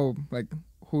I know like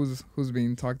who's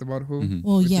being talked about who.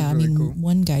 Well, yeah, I mean, cool.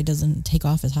 One guy doesn't take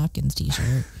off his Hopkins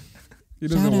t-shirt. He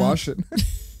doesn't wash it.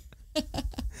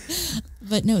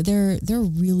 But no, they're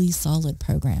really solid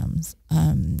programs.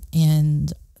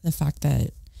 And the fact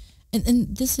that,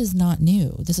 and this is not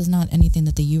new. This is not anything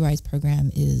that the URISE program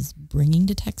is bringing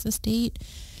to Texas State.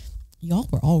 Y'all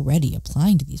were already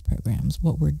applying to these programs.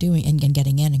 What we're doing and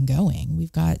getting in and going.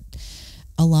 We've got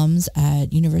alums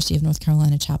at University of North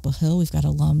Carolina, Chapel Hill. We've got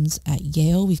alums at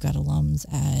Yale. We've got alums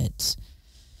at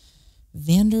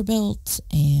Vanderbilt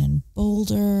and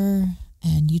Boulder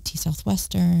and UT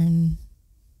Southwestern,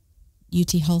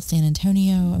 UT Health San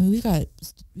Antonio. I mean, we've got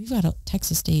a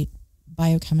Texas State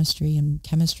biochemistry and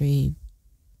chemistry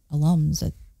alums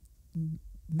at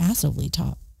massively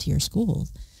top tier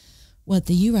schools. What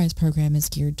the URISE program is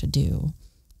geared to do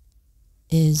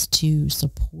is to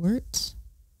support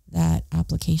that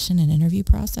application and interview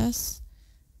process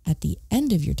at the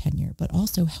end of your tenure, but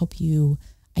also help you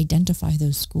identify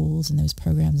those schools and those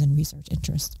programs and research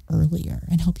interests earlier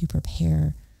and help you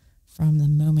prepare from the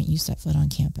moment you set foot on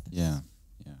campus. Yeah.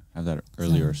 Have that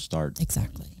earlier start.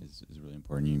 Exactly. Is really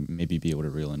important. You maybe be able to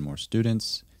reel in more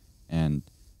students and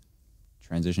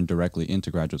transition directly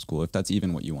into graduate school if that's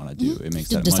even what you want to do. It makes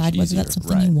that much easier. Decide whether that's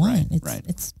something you want.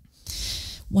 It's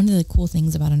one of the cool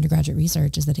things about undergraduate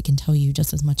research is that it can tell you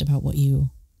just as much about what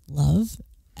you love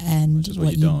and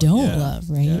what you don't love,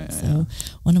 right? So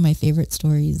one of my favorite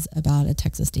stories about a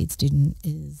Texas State student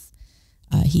is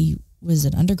he was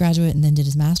an undergraduate and then did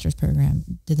his master's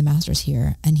program, did the master's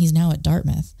here, and he's now at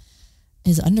Dartmouth.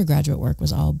 His undergraduate work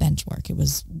was all bench work. It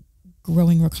was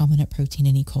growing recombinant protein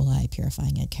in E. coli,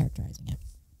 purifying it, characterizing it.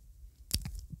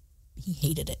 He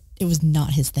hated it. It was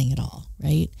not his thing at all,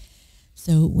 right?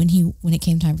 So when it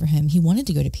came time for him, he wanted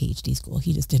to go to PhD school.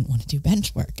 He just didn't want to do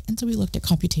bench work. And so we looked at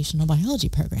computational biology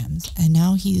programs. And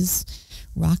now he's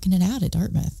rocking it out at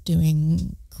Dartmouth,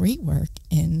 doing great work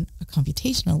in a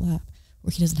computational lab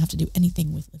where he doesn't have to do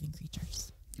anything with living creatures.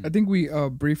 I think we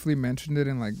briefly mentioned it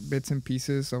in like bits and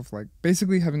pieces of like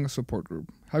basically having a support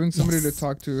group, having somebody to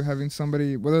talk to, having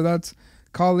somebody, whether that's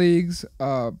colleagues,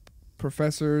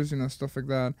 professors, stuff like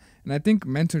that. And I think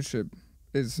mentorship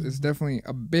is definitely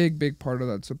a big part of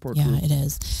that support group. Yeah, it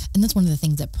is. And that's one of the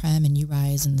things that PREM and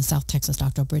URISE and the South Texas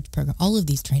Doctoral Bridge Program, all of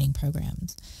these training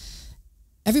programs,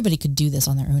 everybody could do this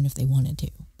on their own if they wanted to.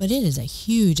 But it is a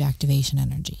huge activation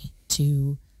energy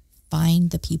to find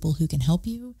the people who can help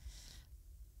you,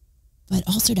 but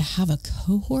also to have a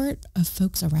cohort of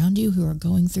folks around you who are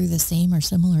going through the same or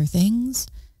similar things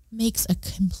makes a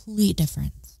complete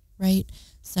difference, right?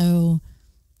 So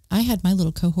I had my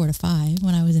little cohort of 5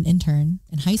 when I was an intern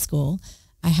in high school.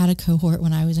 I had a cohort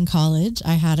when I was in college.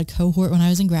 I had a cohort when I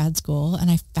was in grad school,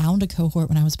 and I found a cohort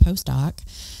when I was a postdoc.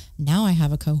 Now I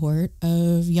have a cohort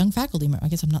of young faculty. I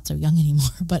guess I'm not so young anymore,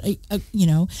 but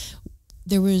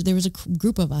there was a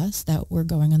group of us that were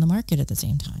going on the market at the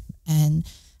same time, and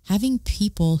having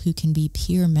people who can be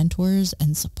peer mentors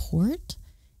and support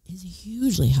is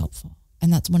hugely helpful.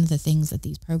 And that's one of the things that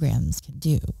these programs can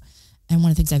do. And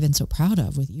one of the things I've been so proud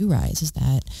of with URISE is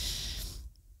that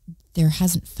there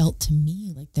hasn't felt to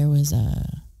me like there was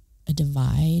a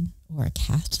divide or a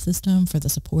caste system for the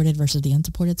supported versus the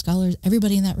unsupported scholars.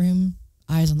 Everybody in that room,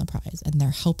 eyes on the prize, and they're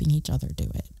helping each other do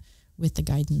it with the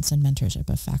guidance and mentorship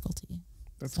of faculty.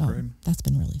 That's great. That's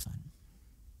been really fun.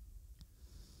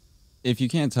 If you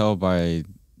can't tell by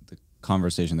the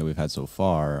conversation that we've had so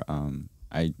far,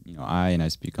 I and I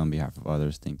speak on behalf of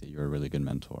others, think that you're a really good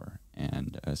mentor.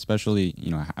 And especially,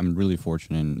 I'm really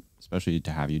fortunate, especially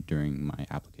to have you during my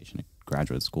application at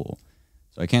graduate school.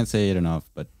 So I can't say it enough,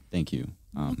 but thank you.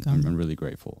 I'm really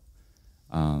grateful.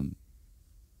 I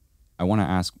want to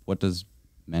ask, what does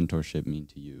mentorship mean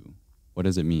to you? What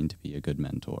does it mean to be a good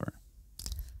mentor?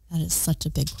 That is such a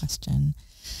big question.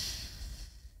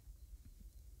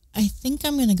 I think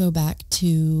I'm going to go back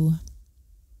to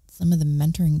some of the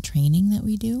mentoring training that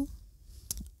we do.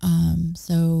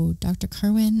 So Dr.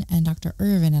 Kerwin and Dr.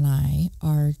 Irvin and I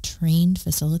are trained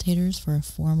facilitators for a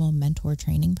formal mentor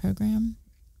training program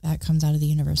that comes out of the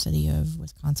University of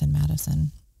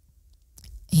Wisconsin-Madison.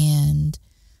 And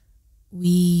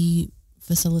we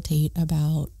facilitate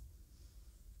about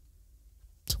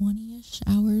 20-ish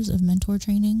hours of mentor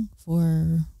training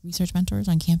for research mentors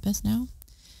on campus now.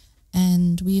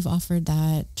 And we've offered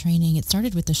that training. It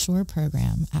started with the SHORE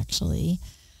program, actually.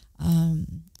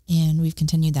 And we've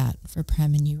continued that for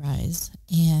Prem and urise.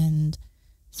 And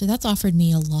so that's offered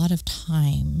me a lot of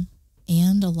time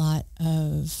and a lot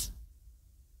of,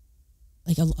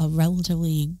 like a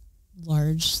relatively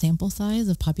large sample size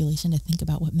of population to think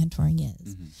about what mentoring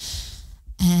is.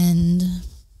 Mm-hmm. And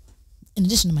in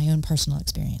addition to my own personal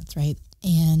experience, right?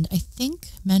 And I think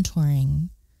mentoring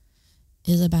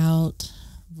is about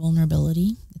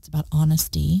vulnerability. It's about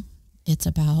honesty. It's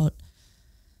about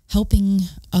helping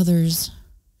others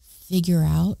figure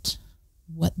out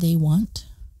what they want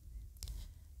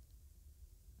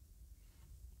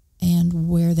and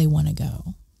where they want to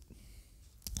go.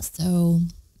 So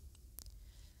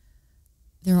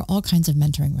there are all kinds of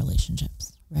mentoring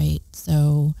relationships, right?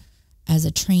 So as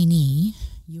a trainee,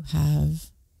 you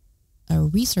have a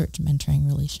research mentoring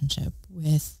relationship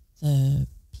with the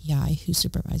PI who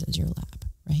supervises your lab,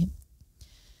 right?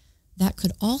 That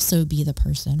could also be the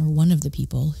person or one of the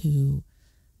people who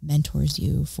mentors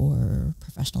you for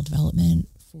professional development,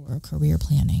 for career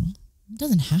planning. It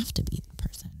doesn't have to be that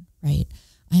person, right?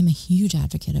 I'm a huge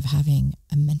advocate of having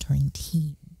a mentoring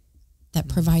team that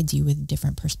provides you with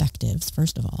different perspectives,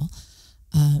 first of all,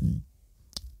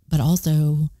 but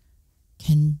also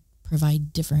can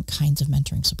provide different kinds of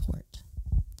mentoring support,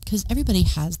 because everybody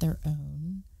has their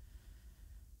own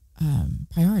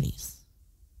priorities.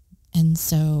 And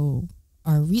so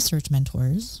our research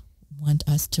mentors want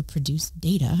us to produce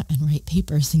data and write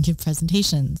papers and give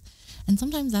presentations. And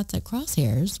sometimes that's at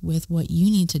crosshairs with what you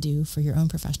need to do for your own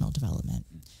professional development.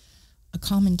 A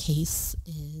common case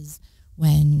is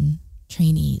when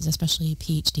trainees, especially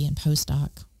PhD and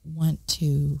postdoc, want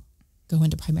to go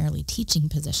into primarily teaching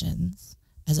positions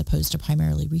as opposed to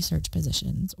primarily research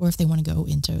positions, or if they want to go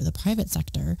into the private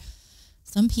sector,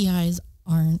 some PIs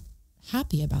aren't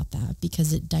happy about that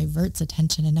because it diverts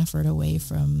attention and effort away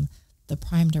from the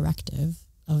prime directive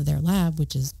of their lab,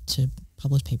 which is to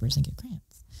publish papers and get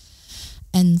grants.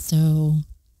 And so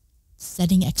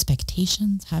setting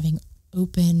expectations, having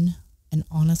open and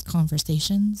honest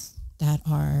conversations that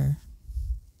are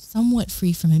somewhat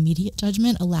free from immediate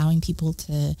judgment, allowing people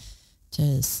to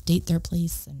state their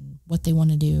place and what they want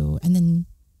to do, and then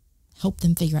help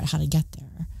them figure out how to get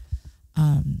there,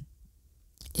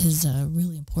 is a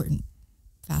really important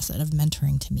facet of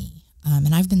mentoring to me.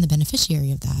 And I've been the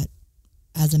beneficiary of that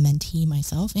as a mentee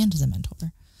myself and as a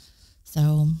mentor.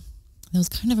 So that was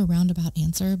kind of a roundabout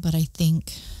answer, but I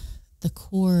think the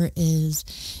core is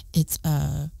it's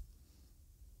a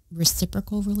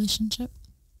reciprocal relationship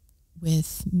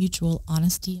with mutual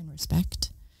honesty and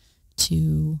respect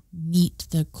to meet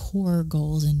the core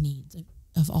goals and needs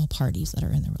of all parties that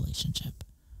are in the relationship.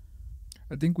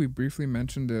 I think we briefly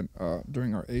mentioned it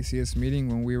during our ACS meeting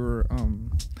when we were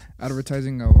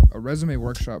advertising a resume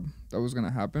workshop that was going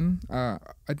to happen. I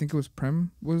think it was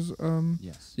Prem was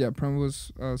yes. Yeah, Prem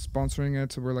was sponsoring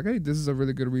it. So we're like, hey, this is a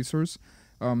really good resource.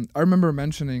 I remember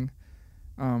mentioning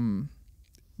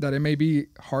that it may be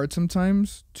hard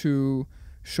sometimes to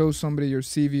show somebody your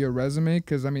CV or resume,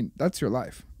 because I mean that's your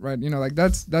life, right? You know, like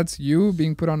that's you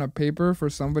being put on a paper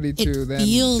for somebody to then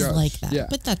feels judge. Like that, yeah.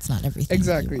 But that's not everything.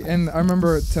 Exactly. And I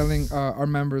remember telling our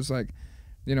members, like,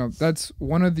 you know, that's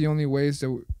one of the only ways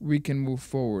that we can move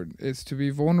forward is to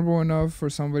be vulnerable enough for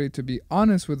somebody to be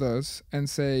honest with us and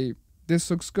say,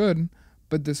 this looks good,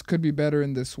 but this could be better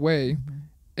in this way. Mm-hmm.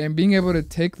 And being able to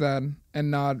take that and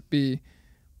not be,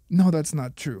 no, that's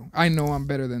not true. I know I'm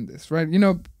better than this, right? You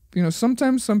know,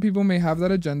 sometimes some people may have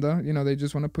that agenda, they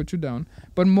just want to put you down.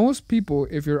 But most people,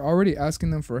 if you're already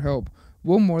asking them for help,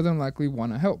 will more than likely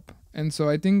want to help. And so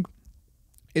I think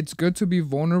it's good to be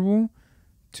vulnerable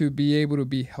to be able to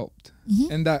be helped.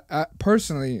 Mm-hmm. And that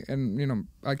personally, and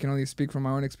I can only speak from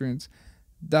my own experience,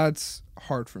 that's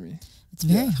hard for me. It's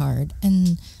very hard.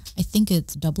 And I think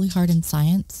it's doubly hard in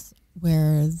science,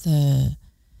 where the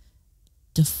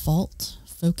default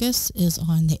focus is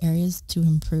on the areas to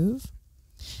improve.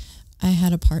 I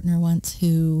had a partner once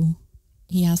who,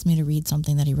 he asked me to read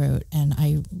something that he wrote, and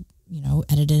I,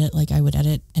 edited it like I would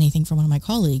edit anything from one of my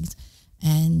colleagues.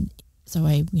 And so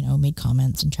I, made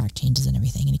comments and track changes and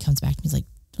everything. And he comes back and he's like,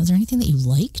 was there anything that you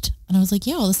liked? And I was like,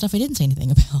 yeah, all the stuff I didn't say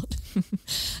anything about.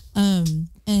 And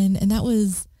that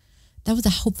was a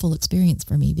helpful experience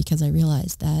for me, because I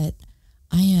realized that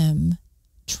I am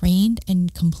trained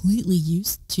and completely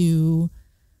used to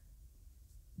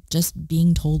just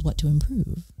being told what to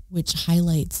improve, which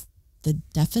highlights the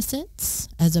deficits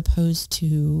as opposed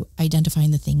to identifying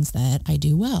the things that I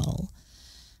do well.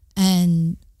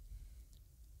 And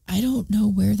I don't know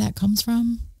where that comes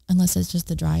from, unless it's just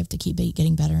the drive to keep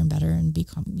getting better and better and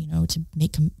become,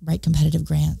 to write competitive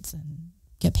grants and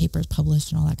get papers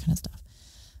published and all that kind of stuff.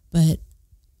 But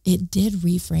it did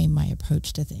reframe my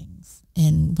approach to things,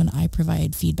 and when I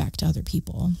provide feedback to other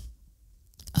people.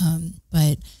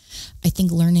 But I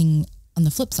think learning, on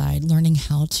the flip side, learning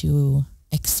how to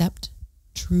accept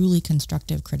truly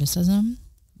constructive criticism,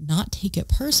 not take it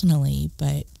personally,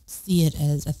 but see it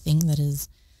as a thing that is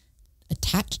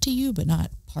attached to you but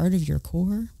not part of your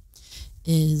core,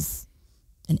 is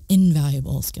an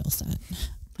invaluable skill set.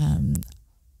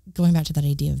 Going back to that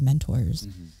idea of mentors,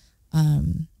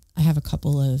 I have a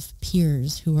couple of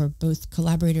peers who are both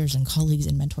collaborators and colleagues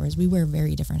and mentors. We wear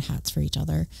very different hats for each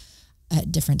other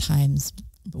at different times.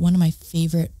 But one of my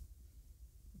favorite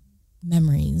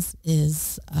memories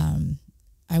is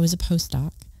I was a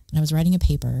postdoc and I was writing a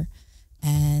paper,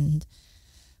 and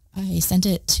I sent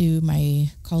it to my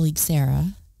colleague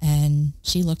Sarah, and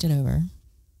she looked it over.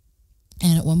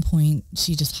 And at one point,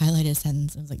 she just highlighted a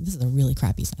sentence. I was like, this is a really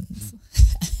crappy sentence.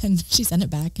 And she sent it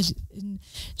back, because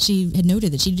she had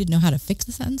noted that she didn't know how to fix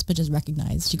the sentence, but just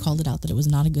recognized, she called it out that it was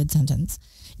not a good sentence,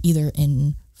 either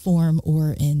in form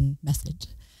or in message.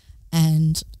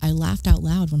 And I laughed out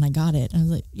loud when I got it. And I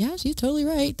was like, yeah, she's totally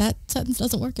right. That sentence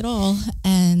doesn't work at all.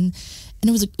 And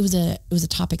it was a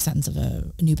topic sentence of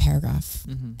a new paragraph.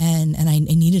 Mm-hmm. And I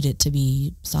needed it to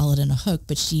be solid and a hook,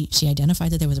 but she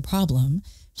identified that there was a problem.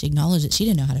 She acknowledged that she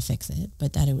didn't know how to fix it,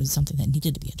 but that it was something that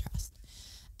needed to be addressed.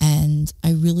 And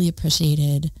I really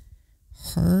appreciated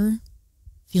her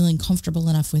feeling comfortable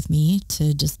enough with me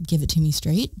to just give it to me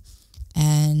straight.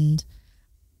 And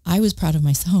I was proud of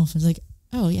myself. I was like,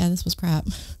 oh yeah, this was crap.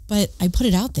 But I put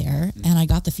it out there, and I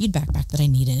got the feedback back that I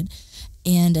needed,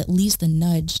 and at least the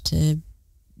nudge to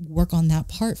work on that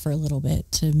part for a little bit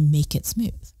to make it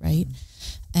smooth, right?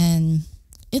 And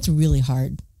it's really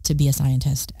hard to be a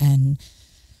scientist, and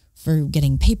for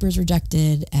getting papers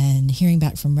rejected and hearing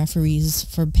back from referees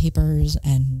for papers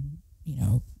and,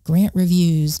 grant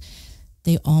reviews,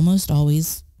 they almost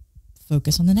always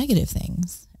focus on the negative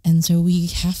things. And so we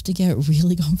have to get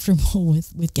really comfortable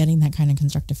with getting that kind of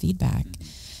constructive feedback.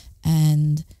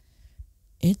 And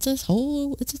it's a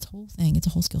whole thing. It's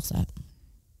a whole skill set.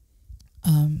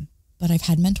 But I've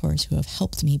had mentors who have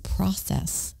helped me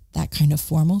process that kind of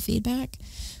formal feedback,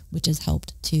 which has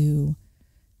helped to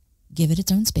give it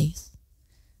its own space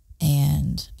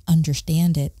and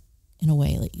understand it in a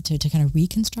way, like to kind of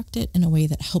reconstruct it in a way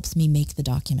that helps me make the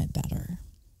document better.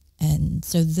 And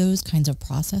so those kinds of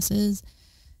processes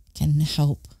can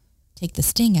help take the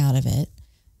sting out of it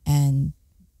and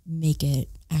make it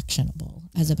actionable,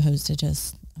 as opposed to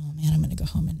just, oh man, I'm going to go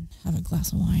home and have a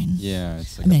glass of wine. Yeah,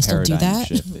 it's like I still do that.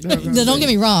 Don't get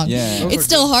me wrong. Yeah. It's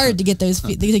still hard to get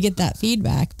that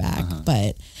feedback back,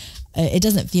 but it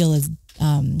doesn't feel as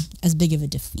big of a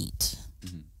defeat.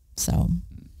 Mm-hmm. So,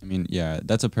 I mean, yeah,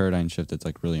 that's a paradigm shift that's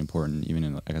like really important,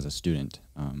 even as a student,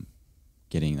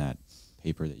 getting that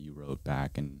paper that you wrote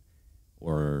back,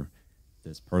 or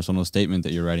this personal statement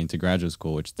that you're writing to graduate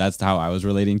school, which that's how I was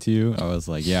relating to you. I was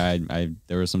like, yeah,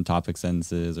 there were some topic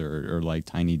sentences or like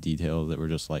tiny details that were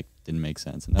just like didn't make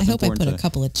sense. And that's I hope I put a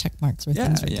couple of check marks where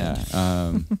things were good.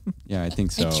 Yeah, I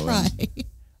think so. I try.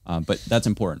 But that's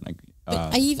important. Like,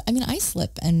 but I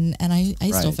slip and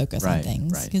I still focus on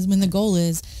things, because when the goal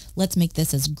is, let's make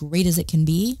this as great as it can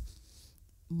be,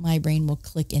 my brain will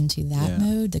click into that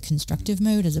mode, the constructive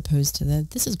mode, as opposed to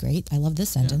this is great. I love this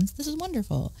sentence. This is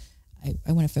wonderful.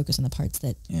 I want to focus on the parts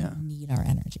that Yeah. need our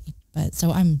energy. But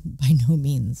so I'm by no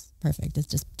means perfect. It's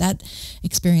just that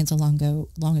experience long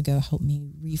ago helped me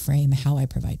reframe how I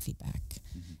provide feedback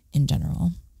in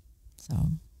general.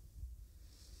 So.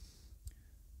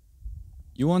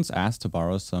 You once asked to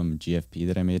borrow some GFP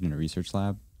that I made in a research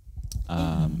lab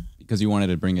because you wanted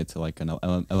to bring it to like an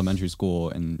elementary school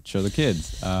and show the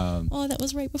kids. Oh, that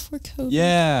was right before COVID.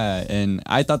 Yeah, and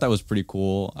I thought that was pretty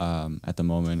cool at the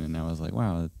moment, and I was like,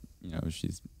 wow,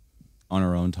 she's on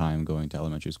her own time going to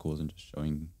elementary schools and just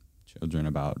showing children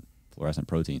about fluorescent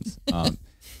proteins.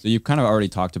 So you've kind of already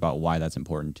talked about why that's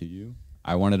important to you.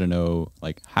 I wanted to know,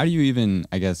 like, how do you even,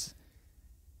 I guess,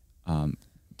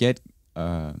 get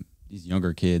these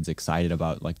younger kids excited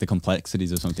about like the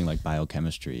complexities of something like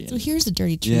biochemistry? So here's the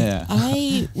dirty truth. Yeah.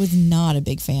 I was not a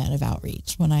big fan of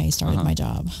outreach when I started my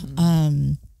job.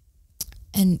 And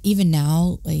even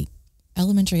now, like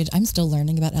elementary, I'm still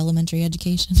learning about elementary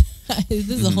education. This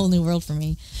is a whole new world for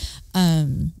me.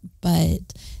 But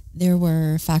there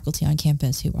were faculty on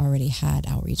campus who already had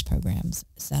outreach programs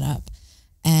set up,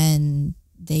 and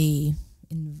they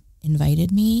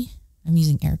invited me, I'm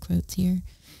using air quotes here,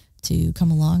 to come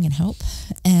along and help.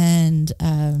 And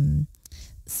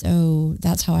so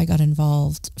that's how I got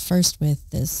involved first with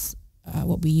this,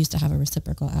 what we used to have a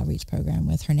reciprocal outreach program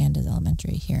with Hernandez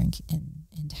Elementary here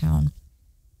in town.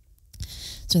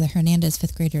 So the Hernandez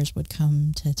fifth graders would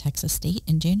come to Texas State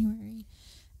in January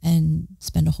and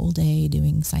spend a whole day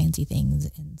doing sciencey things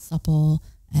in supple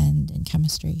and in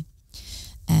chemistry.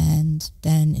 And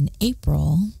then in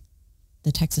April,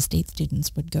 the Texas State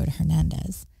students would go to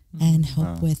Hernandez and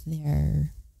help with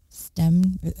their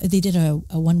STEM. They did a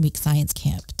 1 week science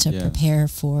camp to prepare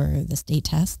for the state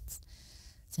tests.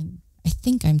 So I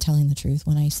think I'm telling the truth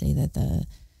when I say that the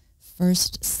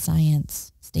first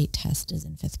science state test is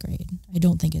in 5th grade. I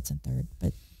don't think it's in 3rd,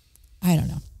 but I don't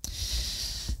know.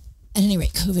 At any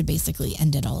rate, COVID basically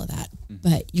ended all of that.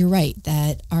 But you're right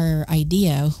that our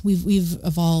idea, we've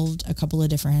evolved a couple of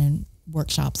different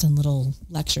workshops and little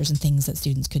lectures and things that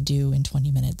students could do in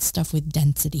 20 minutes, stuff with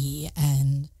density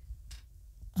and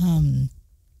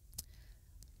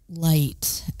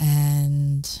light,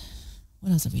 and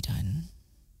what else have we done?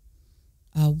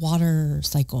 Water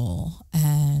cycle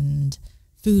and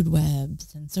food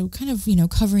webs. And so kind of,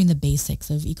 covering the basics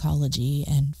of ecology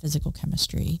and physical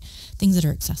chemistry, things that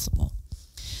are accessible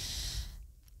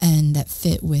and that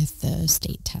fit with the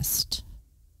state test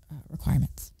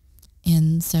requirements.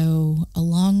 And so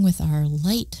along with our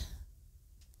light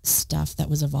stuff that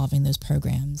was evolving those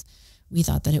programs, we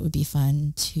thought that it would be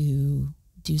fun to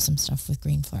do some stuff with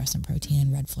green fluorescent protein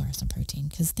and red fluorescent protein,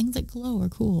 because things that glow are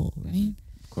cool, right?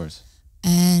 Of course.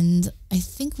 And I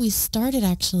think we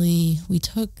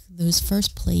took those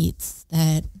first plates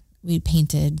that we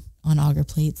painted on auger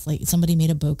plates, like somebody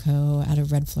made a boco out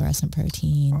of red fluorescent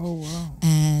protein. Oh, wow.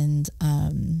 And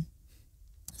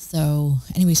so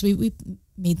we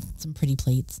made some pretty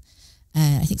plates.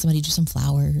 I think somebody drew some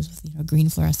flowers with a green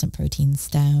fluorescent protein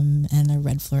stem and a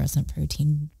red fluorescent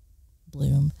protein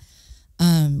bloom.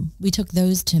 We took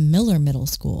those to Miller Middle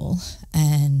School,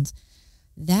 and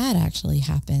that actually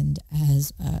happened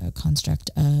as a construct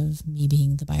of me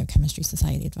being the Biochemistry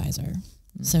Society advisor.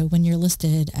 So when you're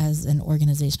listed as an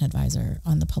organization advisor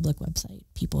on the public website,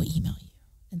 people email you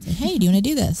and say, hey, do you want to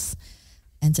do this?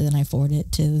 And so then I forward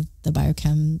it to the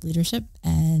biochem leadership,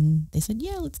 and they said,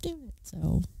 yeah, let's do it.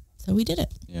 So we did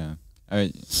it. Yeah.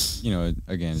 Again, it's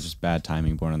just bad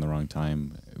timing, born on the wrong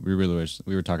time. We really wish,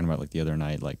 we were talking about like the other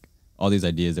night, like all these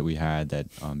ideas that we had that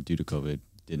due to COVID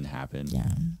didn't happen.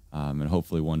 Yeah. And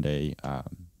hopefully one day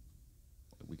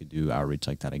we could do outreach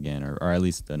like that again, or at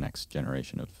least the next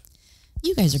generation of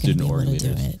you guys are going to be able to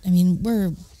do it. I mean,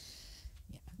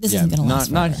 this isn't going to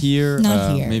last not here,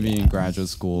 not here, maybe in graduate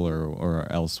school or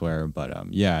elsewhere. But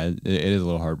it is a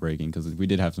little heartbreaking because we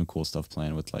did have some cool stuff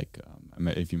planned with like,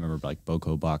 if you remember, like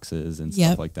BOCO boxes and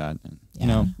stuff like that. And,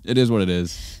 it is what it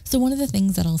is. So one of the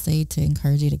things that I'll say to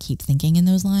encourage you to keep thinking in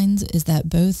those lines is that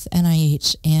both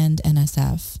NIH and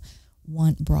NSF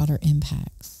want broader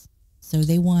impacts. So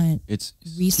they want it's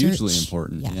research, hugely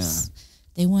important. Yes. Yeah.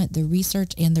 They want the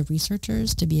research and the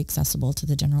researchers to be accessible to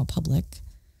the general public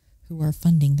who are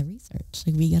funding the research.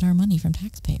 Like, we get our money from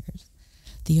taxpayers.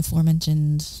 The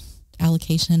aforementioned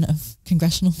allocation of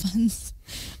congressional funds.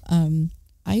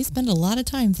 I spend a lot of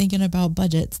time thinking about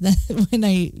budgets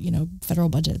federal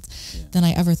budgets than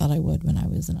I ever thought I would when I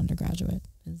was an undergraduate.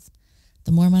 Because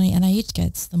the more money NIH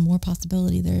gets, the more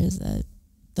possibility there is that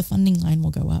the funding line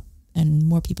will go up and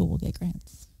more people will get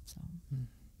grants.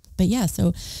 But yeah,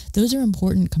 so those are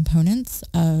important components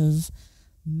of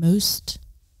most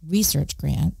research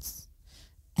grants.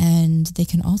 And they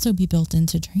can also be built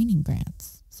into training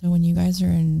grants. So when you guys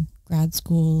are in grad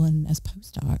school and as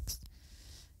postdocs,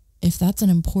 if that's an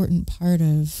important part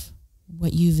of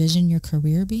what you vision your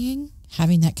career being,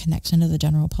 having that connection to the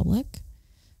general public,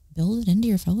 build it into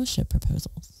your fellowship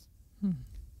proposals.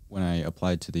 When I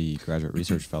applied to the Graduate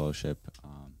Research Fellowship,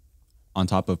 on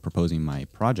top of proposing my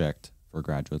project for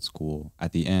graduate school,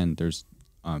 at the end, there's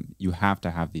you have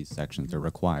to have these sections. They're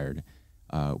required.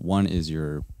 One is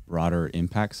your broader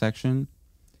impact section,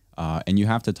 and you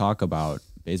have to talk about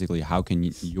basically how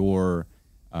can your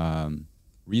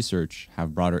research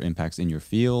have broader impacts in your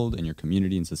field, in your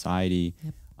community, and society.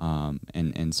 Yep.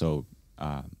 And so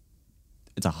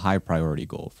it's a high priority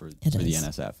goal for the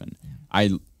NSF. And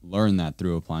I learned that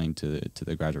through applying to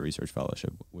the Graduate Research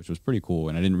Fellowship, which was pretty cool.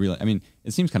 And I didn't realize, I mean,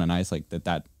 it seems kind of nice, like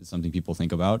that is something people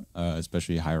think about,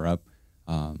 especially higher up.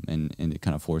 And it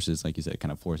kind of forces, like you said, it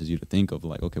kind of forces you to think of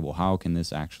like, okay, well, how can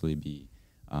this actually be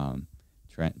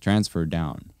transferred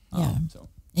down? Yeah. So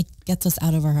it gets us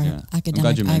out of our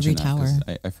academic ivory tower.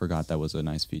 I forgot that was a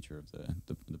nice feature of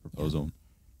the proposal.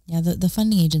 Yeah, the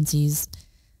funding agencies,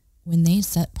 when they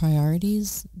set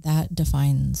priorities, that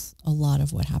defines a lot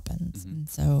of what happens. And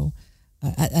so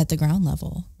at the ground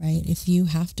level, right, if you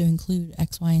have to include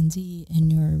X, Y, and Z in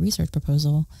your research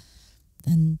proposal,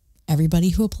 then everybody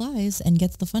who applies and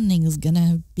gets the funding is going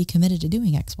to be committed to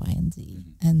doing X, Y, and Z.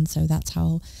 And so that's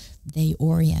how they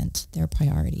orient their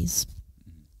priorities.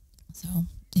 So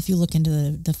if you look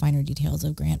into the finer details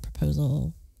of grant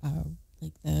proposal,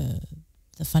 like the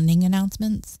funding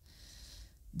announcements,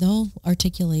 they'll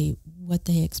articulate what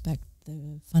they expect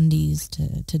the fundees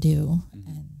to do.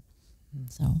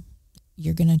 And so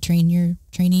you're going to train your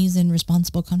trainees in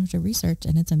responsible conduct of research,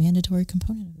 and it's a mandatory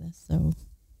component of this. So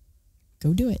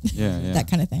go do it. Yeah. That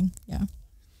kind of thing. Yeah.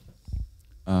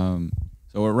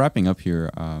 So we're wrapping up here,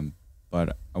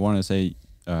 but I want to say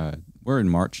we're in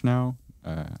March now.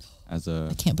 As a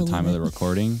the time of the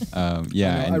recording.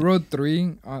 I wrote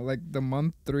 3, like the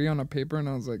month 3 on a paper, and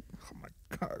I was like, oh my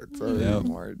God, it's already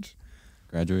March.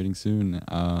 Graduating soon.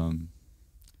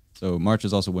 So March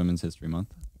is also Women's History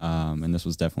Month, and this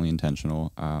was definitely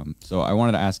intentional. So I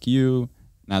wanted to ask you,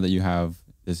 now that you have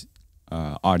this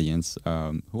audience,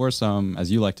 who are some,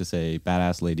 as you like to say,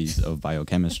 badass ladies of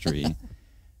biochemistry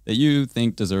that you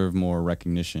think deserve more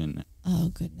recognition? Oh,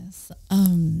 goodness.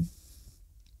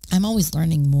 I'm always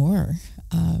learning more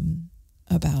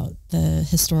about the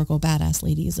historical badass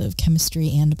ladies of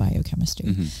chemistry and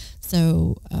biochemistry.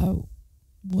 So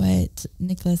what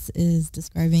Nicholas is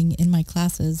describing in my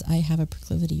classes, I have a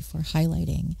proclivity for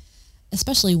highlighting,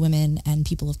 especially women and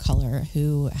people of color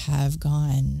who have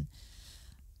gone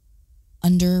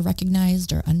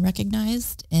under-recognized or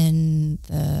unrecognized in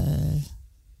the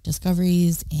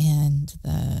discoveries and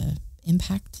the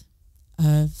impact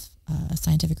of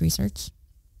scientific research.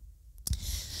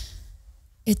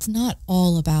 It's not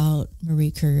all about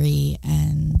Marie Curie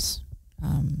and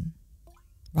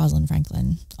Rosalind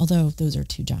Franklin, although those are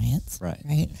 2 giants.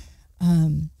 Right.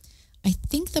 I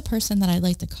think the person that I'd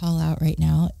like to call out right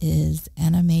now is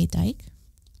Anna Mae Dyke.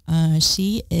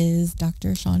 She is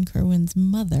Dr. Sean Kerwin's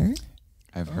mother.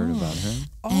 I've heard about her.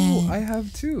 I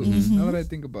have too, now that I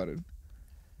think about it.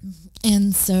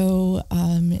 And so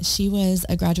she was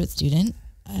a graduate student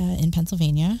in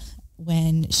Pennsylvania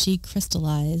when she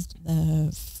crystallized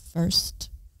the first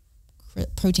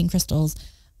protein crystals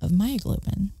of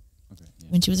myoglobin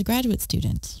when she was a graduate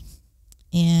student.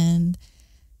 And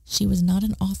she was not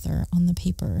an author on the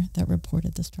paper that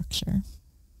reported the structure.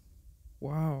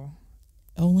 Wow.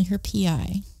 Only her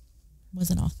PI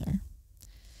was an author.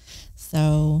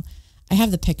 So I have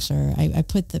the picture. I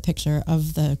put the picture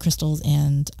of the crystals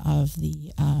and of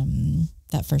the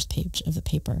that first page of the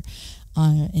paper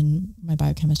in my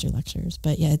biochemistry lectures.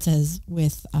 But yeah, it says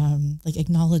with like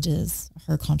acknowledges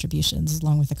her contributions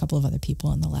along with a couple of other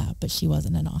people in the lab, but she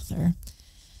wasn't an author.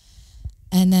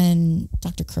 And then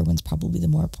Dr. Kerwin's probably the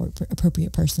more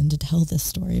appropriate person to tell this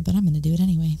story, but I'm going to do it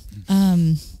anyway.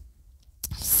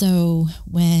 So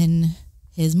when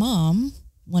his mom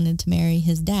wanted to marry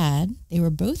his dad, they were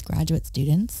both graduate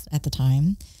students at the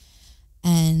time.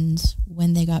 And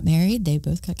when they got married, they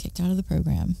both got kicked out of the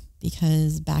program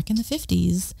because back in the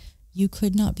 50s, you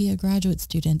could not be a graduate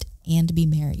student and be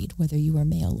married, whether you were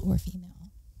male or female.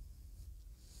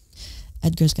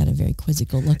 Edgar's got a very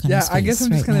quizzical look on his face. Yeah, I guess I'm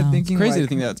just kind of thinking. It's crazy to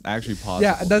think that's actually possible.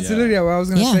 Yeah, that's literally what I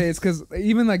was gonna say. It's because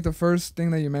even like the first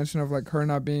thing that you mentioned of like her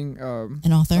not being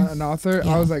an author,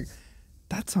 I was like,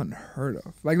 that's unheard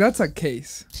of. Like that's a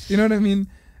case. You know what I mean?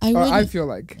 I feel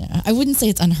like. Yeah, I wouldn't say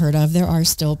it's unheard of. There are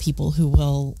still people who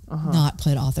will not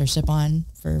put authorship on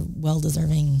for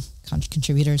well-deserving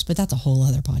contributors, but that's a whole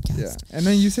other podcast. Yeah, and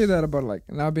then you say that about like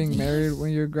not being married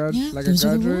when you're like a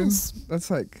graduate.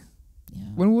 That's like,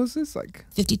 when was this? Like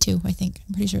 52, I think.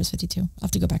 I'm pretty sure it was 52. I'll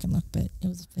have to go back and look, but it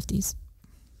was 50s.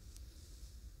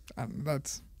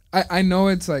 I know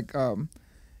it's like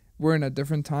we're in a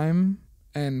different time,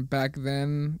 and back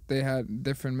then they had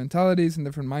different mentalities and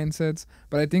different mindsets,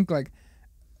 but I think like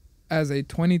as a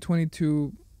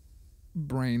 2022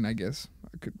 brain, I guess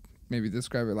I could maybe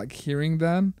describe it, like hearing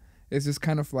that is just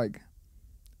kind of like,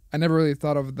 I never really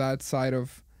thought of that side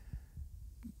of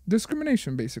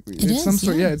discrimination. Basically, it's some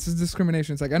sort. Yeah, it's just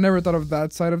discrimination. It's like I never thought of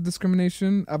that side of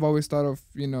discrimination. I've always thought of,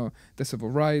 you know, the civil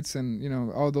rights and, you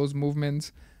know, all those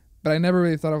movements, but I never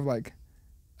really thought of like,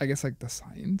 I guess like the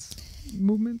science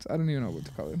movement. I don't even know what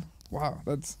to call it. Wow,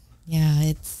 that's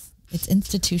it's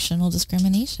institutional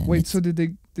discrimination. Wait, so did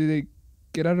they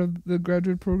get out of the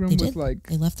graduate program with like?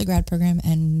 They left the grad program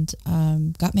and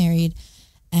got married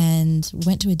and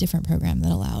went to a different program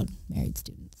that allowed married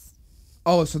students.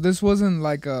 Oh, so this wasn't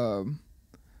like a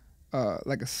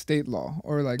state law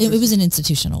or like... It was an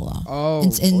institutional law. Oh.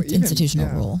 It's institutional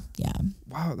rule. Yeah.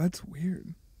 Wow, that's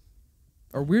weird.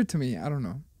 Or weird to me. I don't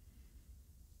know.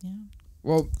 Yeah.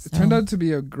 Well, it turned out to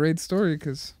be a great story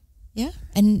because... Yeah.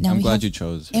 And now I'm glad you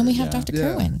chose her. And we have Dr.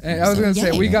 Kerwin. And I was going to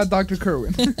say, we got Dr.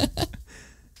 Kerwin.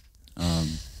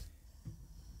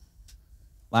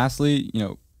 Lastly, you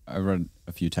know, I read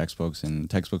a few textbooks, and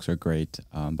textbooks are great,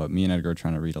 but me and Edgar are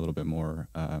trying to read a little bit more,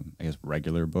 I guess,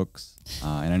 regular books.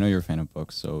 And I know you're a fan of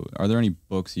books, so are there any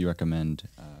books you recommend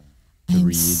to read?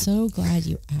 I'm so glad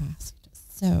you asked.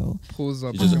 So pulls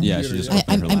up. She just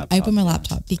opened her laptop. I opened my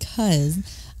laptop because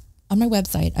on my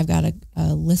website I've got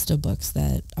a list of books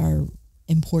that are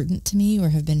important to me or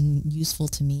have been useful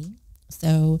to me.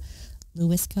 So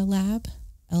Lewiska Lab,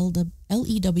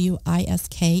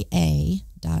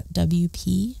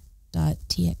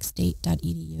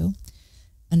 LEWISKA.WP.txstate.edu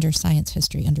under science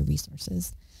history under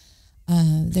resources.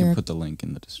 There put the link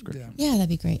in the description. Yeah, that'd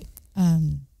be great.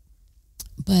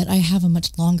 But I have a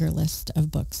much longer list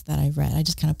of books that I've read. I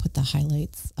just kind of put the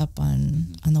highlights up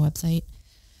on the website.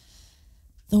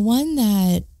 The one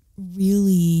that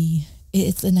really,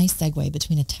 it's a nice segue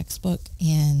between a textbook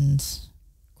and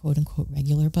quote unquote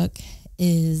regular book,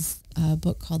 is a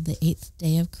book called The Eighth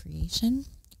Day of Creation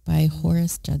by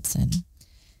Horace Judson.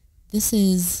 This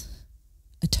is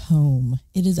a tome.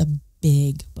 It is a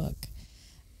big book.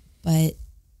 But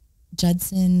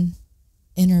Judson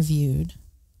interviewed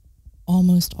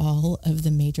almost all of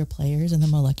the major players in the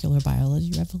molecular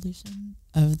biology revolution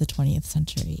of the 20th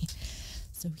century.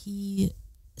 So he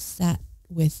sat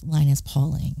with Linus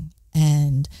Pauling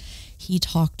and he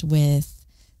talked with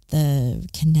the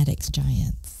kinetics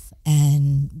giants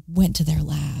and went to their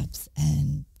labs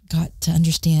and got to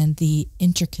understand the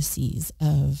intricacies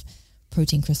of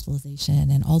protein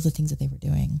crystallization and all the things that they were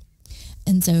doing.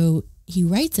 And so he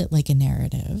writes it like a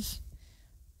narrative,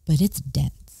 but it's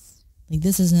dense. Like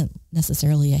this isn't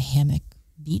necessarily a hammock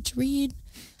beach read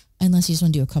unless you just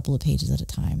want to do a couple of pages at a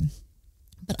time.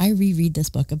 But I reread this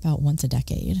book about once a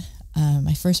decade.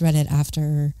 I first read it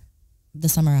after the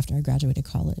summer after I graduated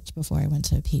college before I went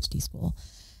to PhD school.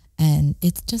 And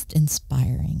it's just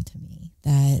inspiring to me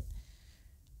that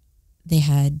they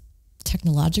had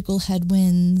technological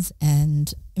headwinds.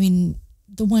 And I mean,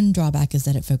 the one drawback is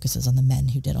that it focuses on the men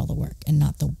who did all the work and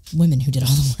not the women who did all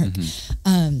the work.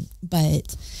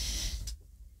 But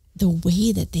the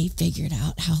way that they figured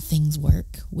out how things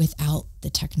work without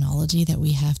the technology that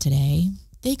we have today,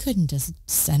 they couldn't just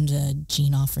send a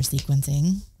gene off for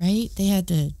sequencing, right? They had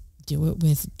to do it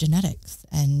with genetics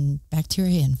and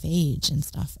bacteria and phage and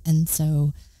stuff. And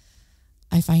so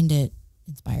I find it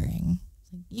inspiring.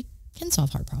 You can solve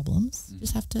hard problems. You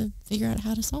just have to figure out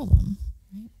how to solve them,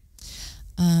 right?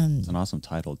 It's an awesome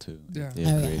title too. Yeah. Day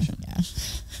of Creation. Yeah.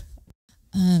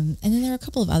 And then there are a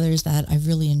couple of others that I've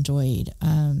really enjoyed.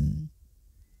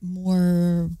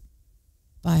 More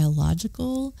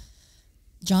biological.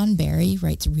 John Barry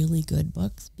writes really good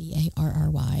books, Barry,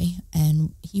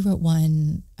 and he wrote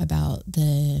one about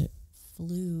the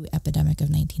flu epidemic of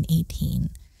 1918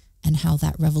 and how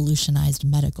that revolutionized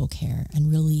medical care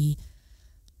and really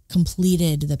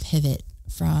completed the pivot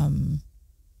from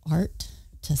art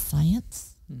to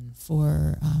science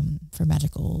for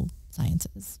medical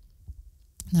sciences.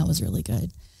 And that was really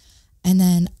good. And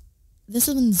then this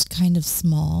one's kind of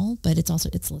small, but it's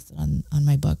listed on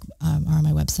my book or on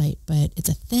my website, but it's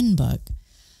a thin book,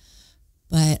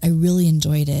 but I really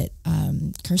enjoyed it.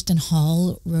 Kersten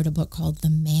wrote a book called The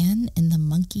Man in the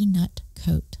Monkeynut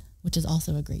Coat, which is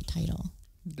also a great title.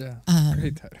 Yeah, Um,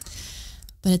 great title.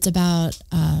 But it's about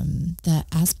the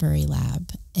Asbury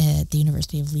lab at the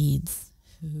University of Leeds,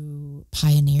 who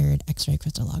pioneered X-ray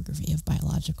crystallography of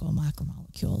biological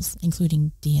macromolecules,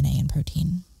 including DNA and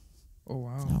protein. Oh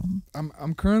wow! So,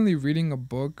 I'm currently reading a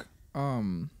book,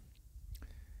 The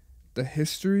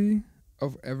History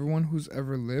of Everyone Who's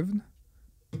Ever Lived.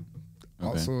 Okay.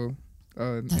 Also,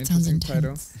 an that sounds interesting title.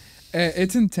 intense.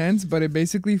 It's intense, but it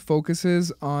basically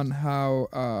focuses on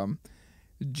how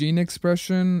gene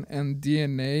expression and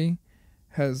DNA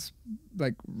has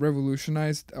like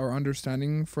revolutionized our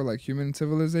understanding for like human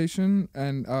civilization.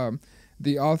 And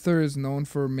the author is known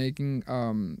for making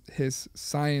his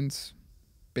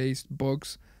science-based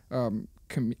books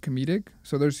comedic.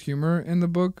 So there's humor in the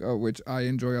book, which I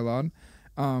enjoy a lot.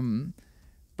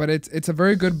 But it's a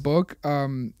very good book.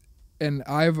 And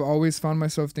I've always found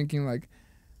myself thinking like,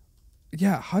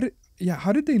 how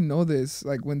did they know this,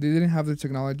 like, when they didn't have the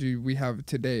technology we have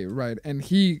today, right? And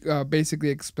he basically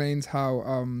explains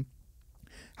how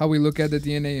we look at the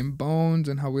DNA in bones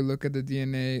and how we look at the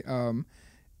DNA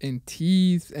in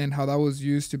teeth, and how that was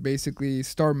used to basically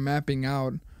start mapping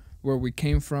out where we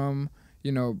came from,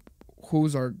 you know,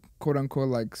 who's our quote unquote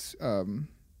like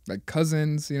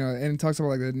cousins, you know. And it talks about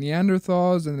like the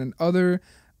Neanderthals and then other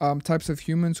types of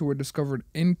humans who were discovered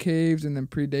in caves and then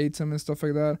predates them and stuff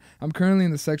like that. I'm currently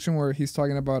in the section where he's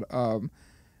talking about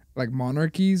like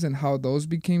monarchies and how those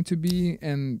became to be,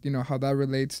 and you know how that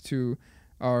relates to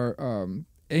our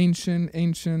ancient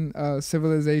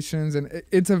civilizations. And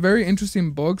it's a very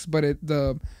interesting book, but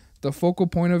the focal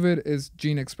point of it is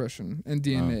gene expression and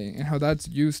DNA and how that's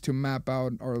used to map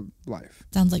out our life.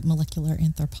 Sounds like molecular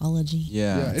anthropology.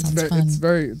 Yeah. It's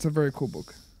a very cool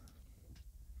book.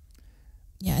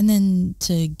 Yeah, and then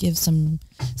to give some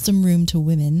room to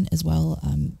women as well,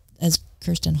 as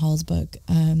Kersten Hall's book.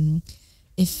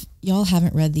 If y'all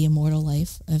haven't read The Immortal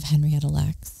Life of Henrietta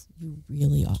Lacks, you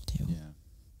really ought to. Yeah.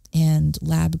 And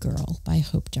Lab Girl by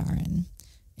Hope Jahren.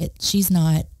 She's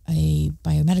not a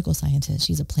biomedical scientist.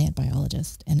 She's a plant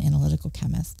biologist and analytical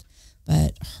chemist.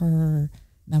 But her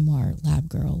memoir, Lab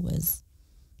Girl, it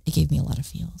gave me a lot of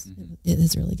feels. Mm-hmm. It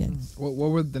is really good. What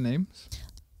were the names?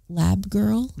 Lab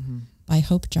Girl by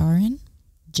Hope Jahren,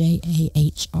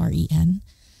 Jahren,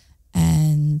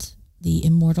 and The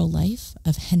Immortal Life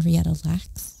of Henrietta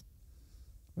Lacks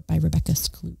by Rebecca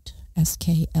Skloot,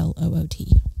 Skloot.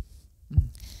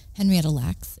 Henrietta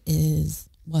Lacks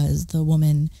was the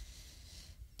woman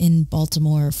in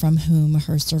Baltimore from whom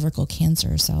her cervical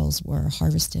cancer cells were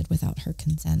harvested without her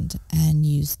consent and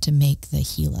used to make the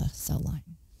HeLa cell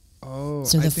line. Oh,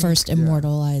 So the first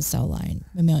immortalized cell line,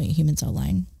 mammalian human cell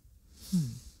line.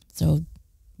 So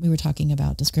we were talking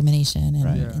about discrimination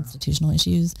and institutional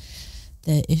issues.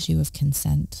 The issue of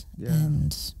consent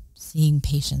and seeing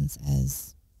patients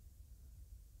as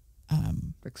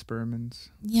experiments.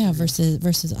 Yeah,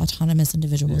 versus autonomous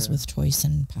individuals with choice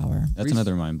and power. That's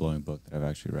another mind-blowing book that I've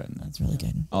actually read. That's really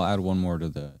good. I'll add one more to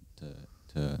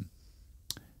to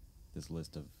this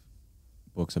list of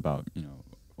books about,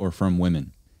 or from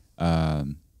women.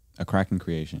 A Crack in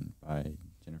Creation by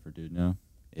Jennifer Doudna.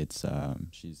 It's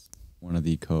she's one of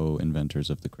the co-inventors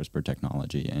of the CRISPR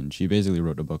technology, and she basically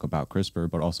wrote a book about CRISPR,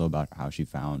 but also about how she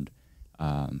found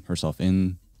herself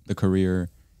in the career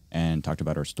and talked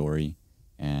about her story.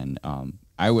 And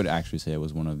I would actually say it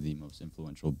was one of the most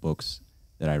influential books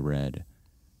that I read,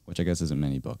 which I guess isn't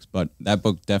many books, but that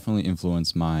book definitely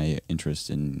influenced my interest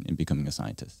in becoming a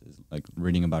scientist. Is like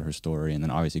reading about her story, and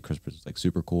then obviously CRISPR is like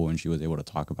super cool, and she was able to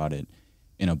talk about it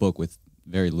in a book with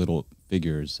very little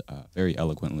figures, very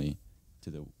eloquently, to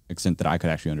the extent that I could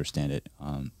actually understand it.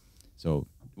 So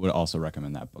would also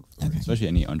recommend that book for especially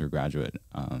any undergraduate,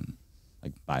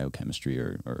 like biochemistry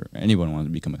or anyone wanting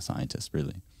to become a scientist,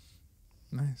 really.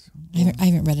 Nice. I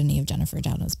haven't read any of Jennifer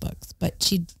Doudna's books, but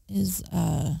she is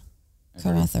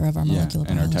co-author of our molecular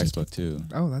biology. And our textbook too.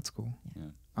 Oh, that's cool.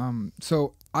 Yeah.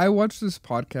 So I watched this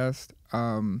podcast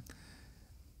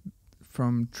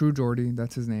from True Geordie,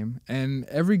 that's his name, and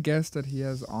every guest that he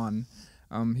has on,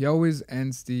 he always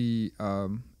ends the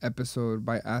episode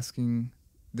by asking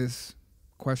this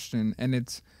question, and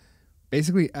it's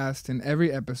basically asked in every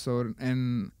episode.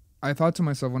 And I thought to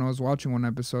myself when I was watching one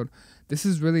episode, this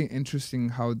is really interesting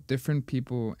how different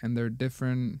people and their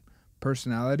different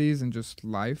personalities and just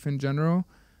life in general,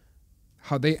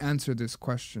 how they answer this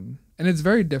question. And it's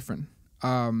very different.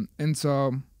 And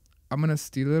so I'm going to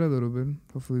steal it a little bit.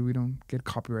 Hopefully we don't get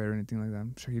copyright or anything like that.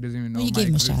 I'm sure he doesn't even know. Well, you gave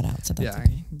him a shout out, so that's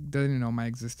okay. He doesn't even know my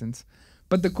existence.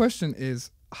 But the question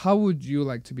is, how would you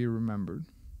like to be remembered?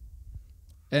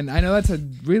 And I know that's a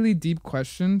really deep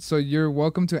question, so you're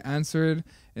welcome to answer it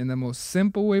in the most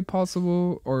simple way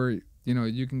possible, or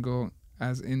you can go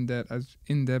as in depth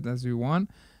as you want.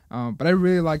 But I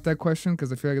really like that question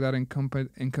because I feel like that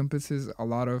encompasses a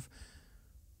lot of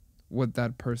what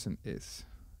that person is.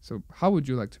 So how would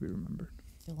you like to be remembered?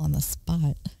 Feel on the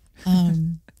spot.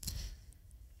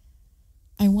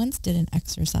 I once did an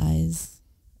exercise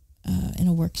in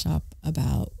a workshop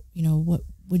about, what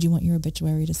would you want your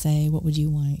obituary to say? What would you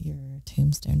want your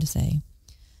tombstone to say?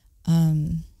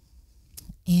 And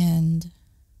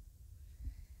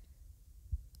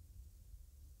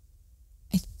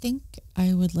I think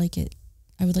I would like to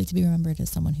be remembered as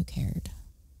someone who cared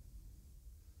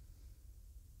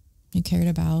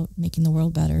about making the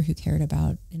world better, who cared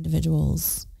about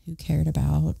individuals, who cared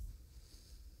about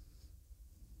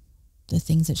the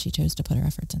things that she chose to put her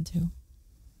efforts into.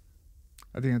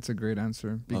 I think that's a great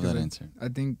answer. Love that answer. I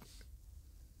think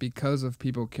because of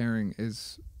people caring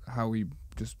is how we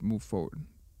just move forward.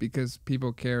 Because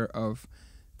people care of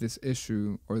this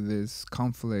issue or this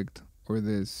conflict or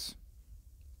this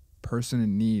person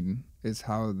in need is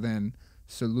how then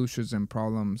solutions and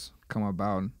problems come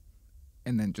about,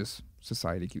 and then just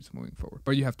society keeps moving forward.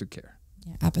 But you have to care.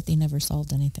 Yeah, apathy never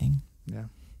solved anything. Yeah.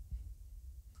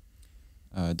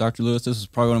 Dr. Lewis, this was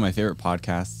probably one of my favorite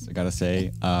podcasts, I gotta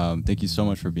say. Thank you so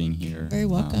much for being here. Very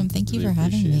welcome. Thank you really for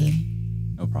having me.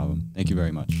 No problem. Thank you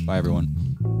very much. Bye, everyone.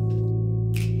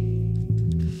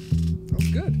 That was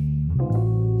good.